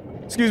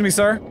going? Excuse me,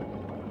 sir.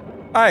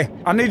 Hey,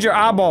 I need your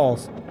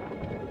eyeballs.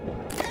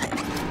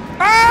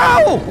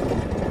 Ow!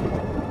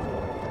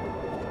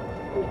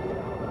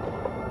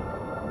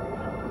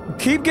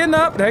 Keep getting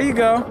up. There you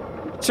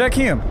go. Check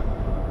him.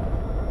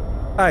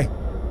 Hey,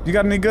 you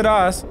got any good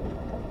eyes?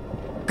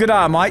 Good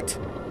eye, mate.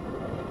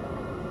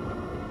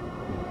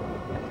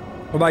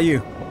 What about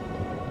you?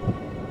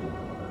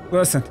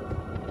 Listen,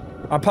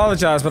 I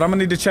apologize, but I'm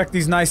gonna need to check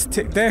these nice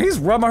there, he's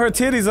rubbing her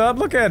titties up.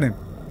 Look at him.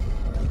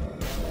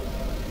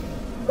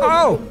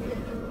 Oh!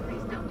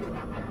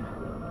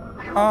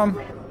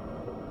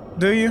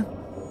 Do you?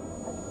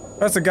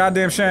 That's a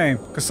goddamn shame,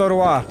 cause so do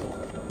I.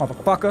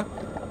 Motherfucker.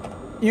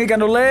 You ain't got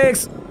no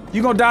legs.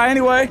 You gonna die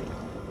anyway.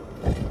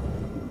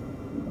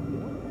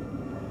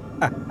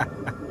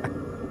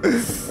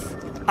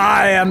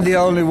 I am the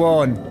only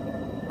one.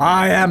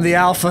 I am the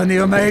Alpha and the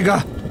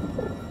Omega.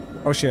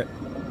 Oh shit.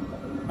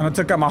 I done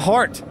took out my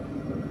heart.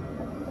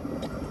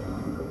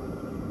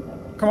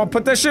 Come on,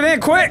 put that shit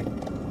in, quick!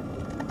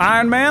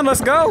 Iron Man,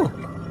 let's go!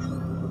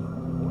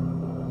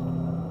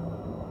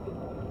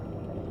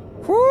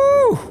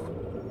 Whoo!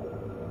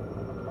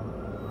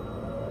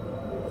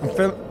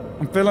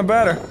 I'm feeling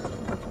better.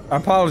 I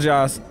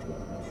apologize.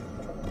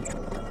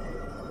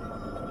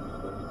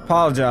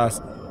 apologize.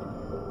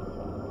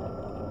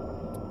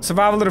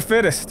 Survival of the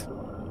fittest.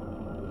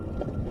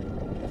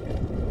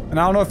 And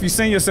I don't know if you've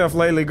seen yourself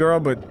lately, girl,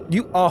 but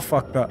you all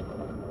fucked up.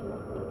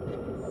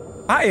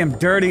 I am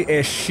dirty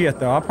as shit,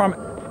 though. I promise.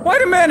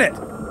 Wait a minute!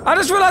 I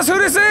just realized who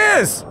this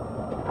is!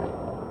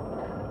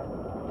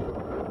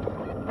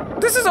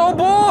 This is old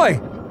boy!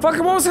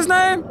 Fucking, what was his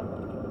name?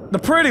 The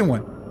pretty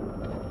one.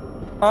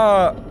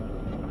 Oh,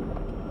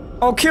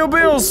 Kill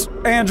Bill's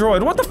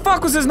android. What the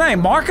fuck was his name?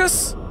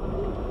 Marcus?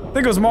 I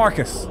think it was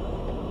Marcus.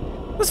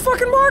 That's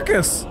fucking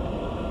Marcus!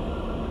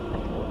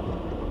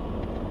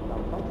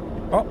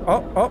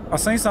 Oh, I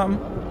seen something.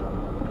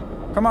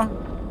 Come on.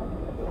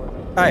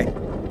 Hey.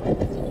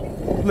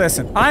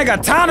 Listen, I ain't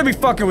got time to be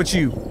fucking with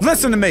you.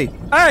 Listen to me.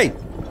 Hey!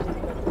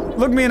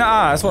 Look me in the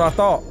eye, that's what I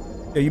thought.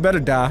 Yeah, you better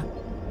die.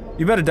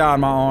 You better die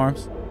in my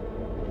arms.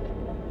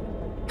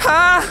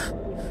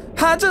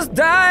 I just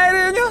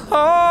died in your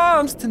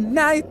arms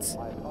tonight.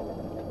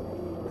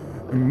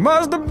 It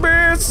must have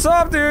been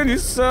something you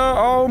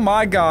saw. Oh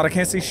my god, I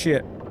can't see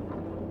shit.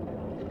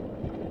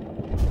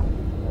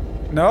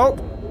 Nope.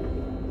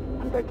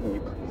 I'm begging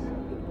you,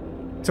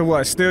 please. To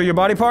what? Steal your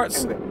body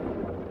parts? I don't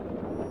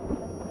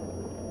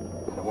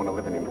want to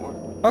live anymore.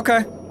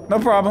 Okay, no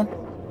problem.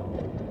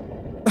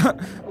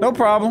 No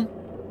problem.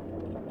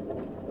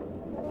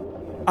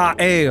 I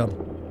am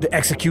the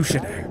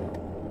executioner.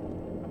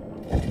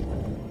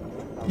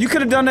 You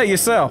could have done that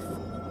yourself.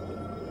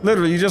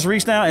 Literally, you just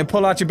reach down and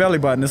pull out your belly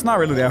button. It's not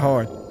really that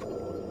hard.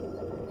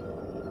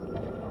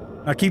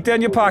 Now keep that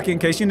in your pocket in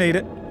case you need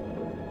it.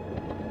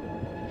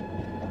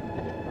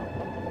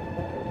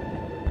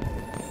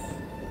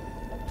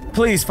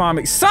 Please find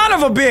me. Son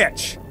of a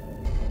bitch!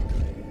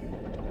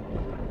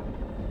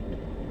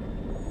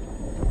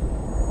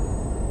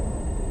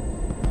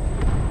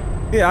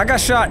 Yeah, I got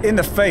shot in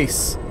the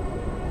face.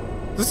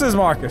 This is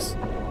Marcus.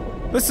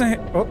 Listen here.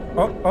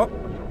 Oh.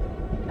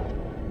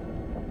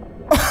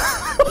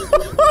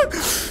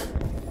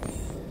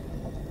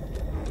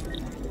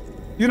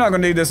 You're not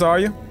gonna need this, are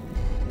you?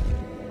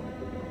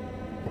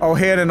 Oh,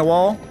 head in the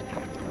wall?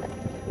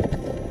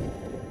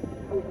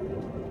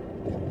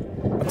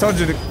 I told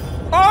you to...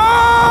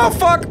 Oh,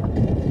 fuck!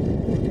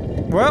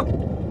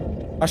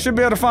 Well, I should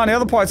be able to find the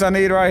other parts I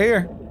need right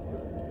here.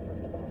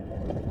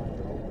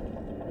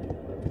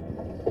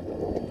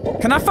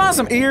 Can I find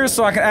some ears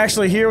so I can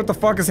actually hear what the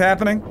fuck is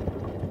happening?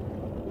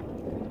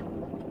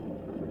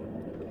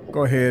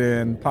 Go ahead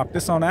and pop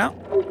this on out.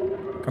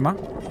 Come on.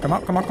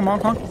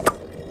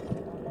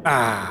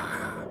 Ah.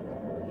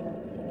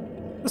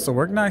 This'll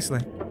work nicely.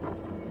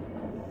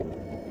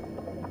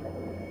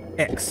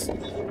 X.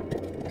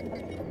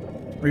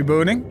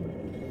 Rebooting.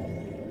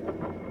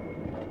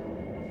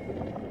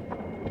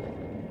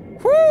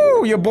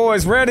 Whoo! Your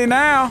boy's ready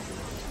now.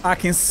 I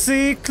can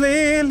see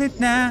clearly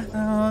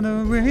now.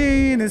 The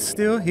rain is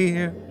still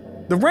here.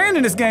 The rain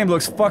in this game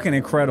looks fucking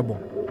incredible.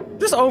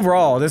 Just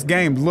overall, this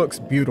game looks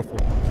beautiful.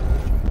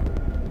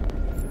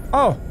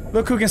 Oh,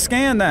 look who can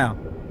scan now.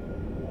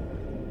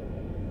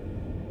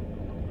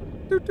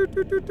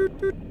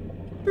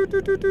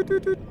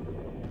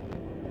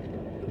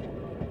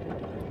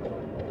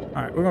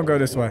 Alright, we're gonna go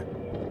this way.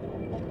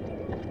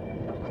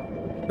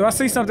 Do I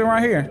see something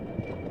right here?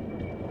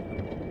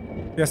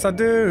 Yes, I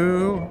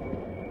do.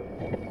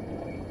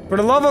 For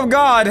the love of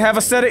God, have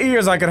a set of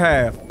ears I could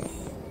have.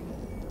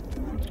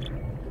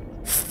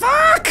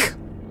 Fuck!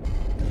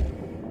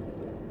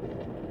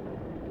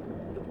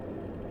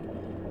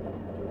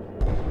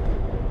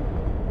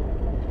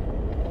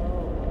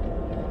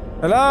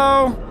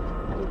 Hello?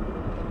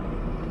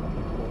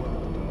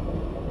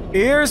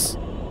 Ears?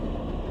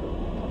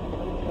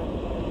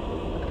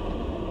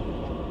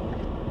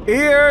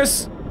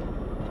 Ears?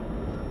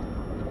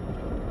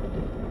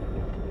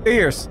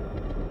 Ears.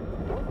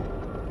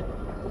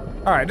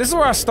 Alright, this is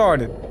where I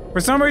started.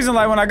 For some reason,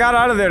 like, when I got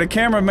out of there, the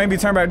camera made me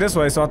turn back this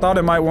way, so I thought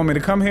it might want me to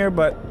come here,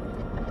 but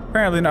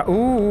apparently not.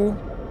 Ooh,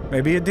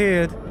 maybe it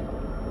did.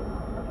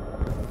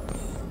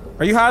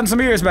 Are you hiding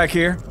some ears back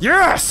here?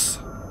 Yes!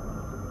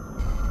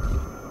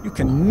 You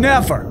can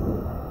never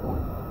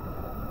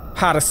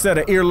hide a set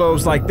of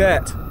earlobes like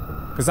that,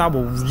 because I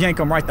will yank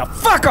them right the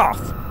fuck off!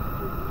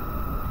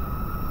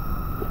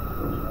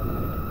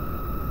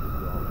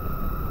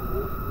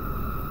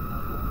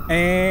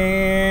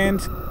 And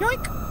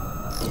yoink!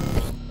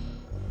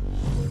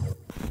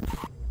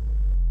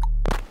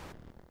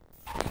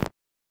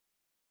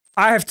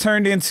 I have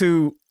turned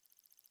into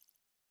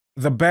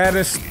the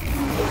baddest.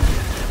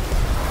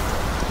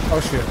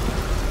 Oh shit.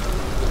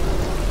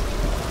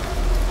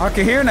 I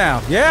can hear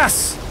now.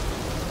 Yes!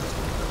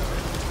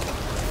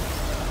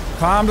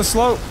 Climb the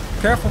slope.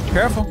 Careful,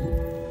 careful.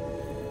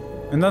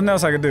 And nothing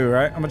else I can do,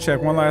 right? I'm gonna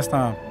check one last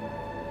time.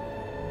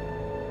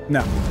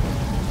 No.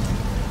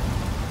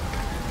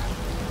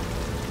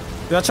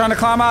 Y'all trying to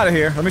climb out of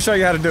here? Let me show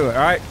you how to do it,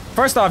 alright?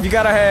 First off, you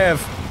gotta have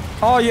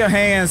all your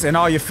hands and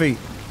all your feet.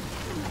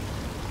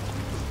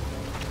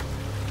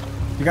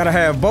 You gotta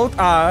have both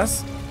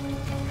eyes.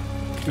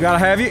 You gotta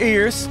have your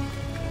ears.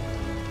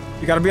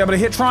 You gotta be able to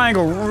hit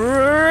triangle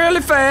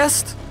really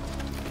fast.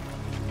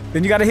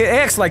 Then you gotta hit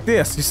X like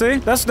this, you see?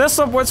 That's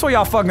where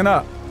y'all fucking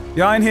up.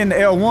 Y'all ain't hitting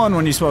L1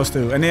 when you're supposed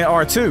to, and then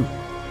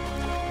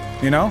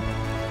R2. You know?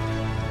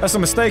 That's a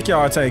mistake y'all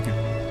are taking.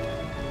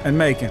 And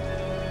making.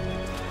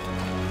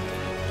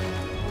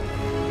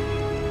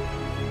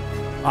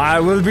 I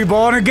will be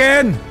born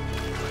again!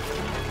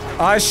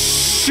 I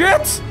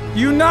shit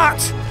you not!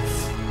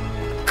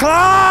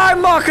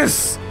 Climb,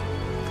 Marcus!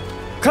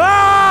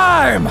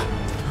 Climb!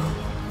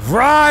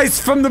 Rise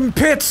from the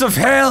pits of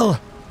hell!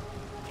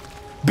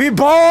 Be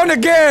born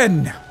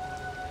again!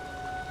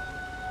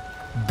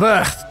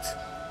 Birthed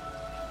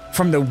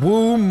from the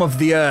womb of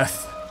the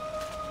earth.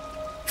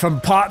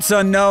 From parts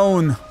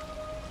unknown.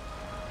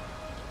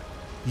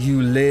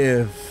 You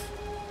live.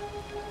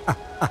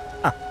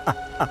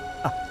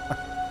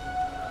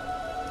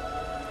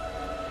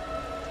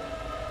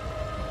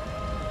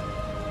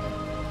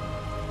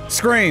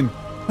 Scream.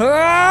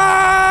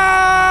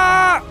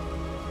 Ah!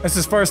 That's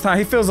his first time.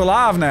 He feels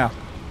alive now.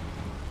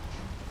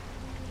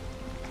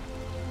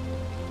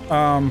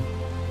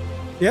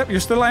 Yep, you're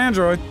still an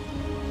android.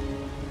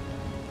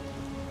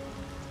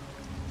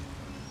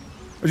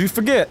 What'd you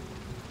forget?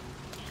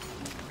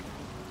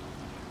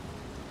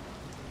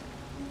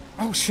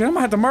 Oh shit, I'm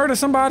gonna have to murder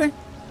somebody.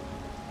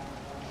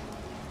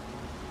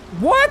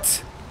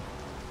 What?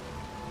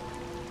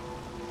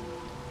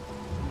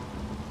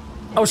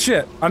 Oh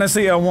shit, I didn't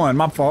see L1,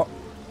 my fault.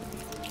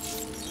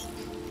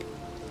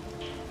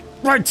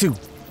 Right to.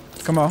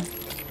 Come on.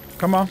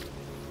 Come on.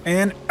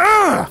 And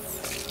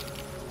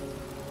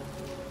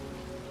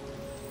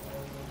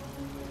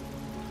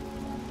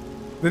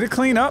Did it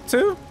clean up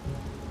too?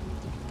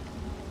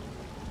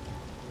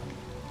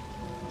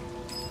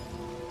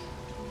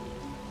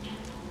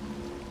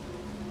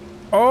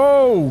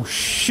 Oh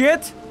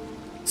shit!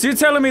 So you're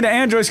telling me the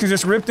androids can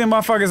just rip them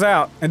motherfuckers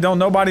out and don't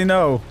nobody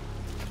know?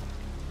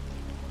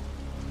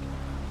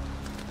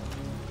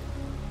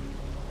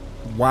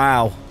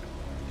 Wow.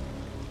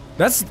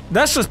 That's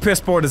just piss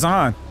poor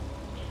design.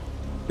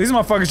 These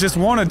motherfuckers just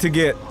wanted to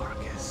get...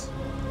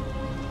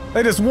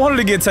 They just wanted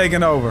to get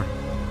taken over.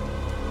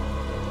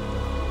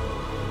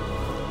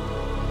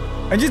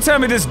 And you tell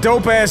me this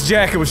dope-ass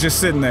jacket was just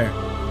sitting there.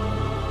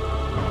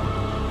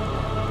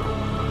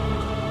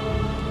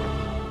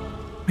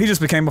 He just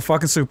became a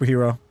fucking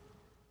superhero.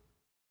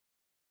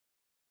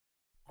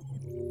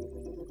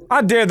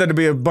 I dare there to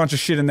be a bunch of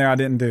shit in there I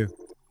didn't do.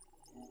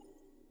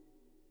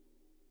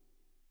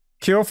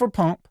 Kill for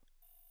pump.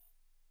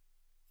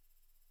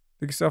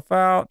 Take yourself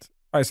out.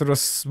 Alright, so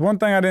there's one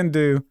thing I didn't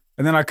do,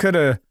 and then I could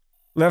have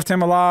left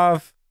him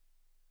alive.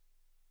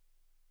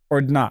 Or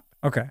not.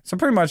 Okay, so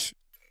pretty much...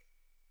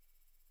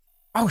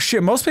 Oh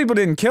shit, most people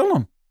didn't kill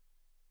him.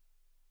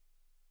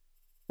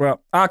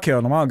 Well, I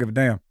killed him, I don't give a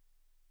damn.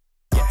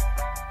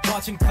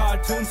 Watching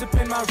cartoons up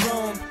in my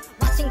room.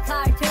 Watching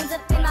cartoons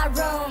up in my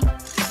room.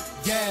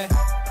 Yeah.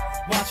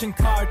 Watching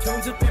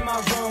cartoons up in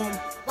my room.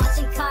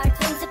 Watching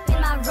cartoons up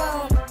in my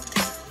room.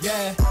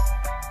 Yeah.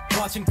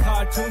 Watching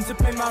cartoons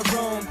up in my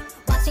room.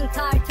 Watching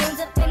cartoons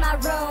up in my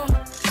room.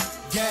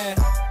 Yeah.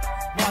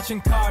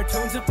 Watching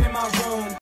cartoons up in my room.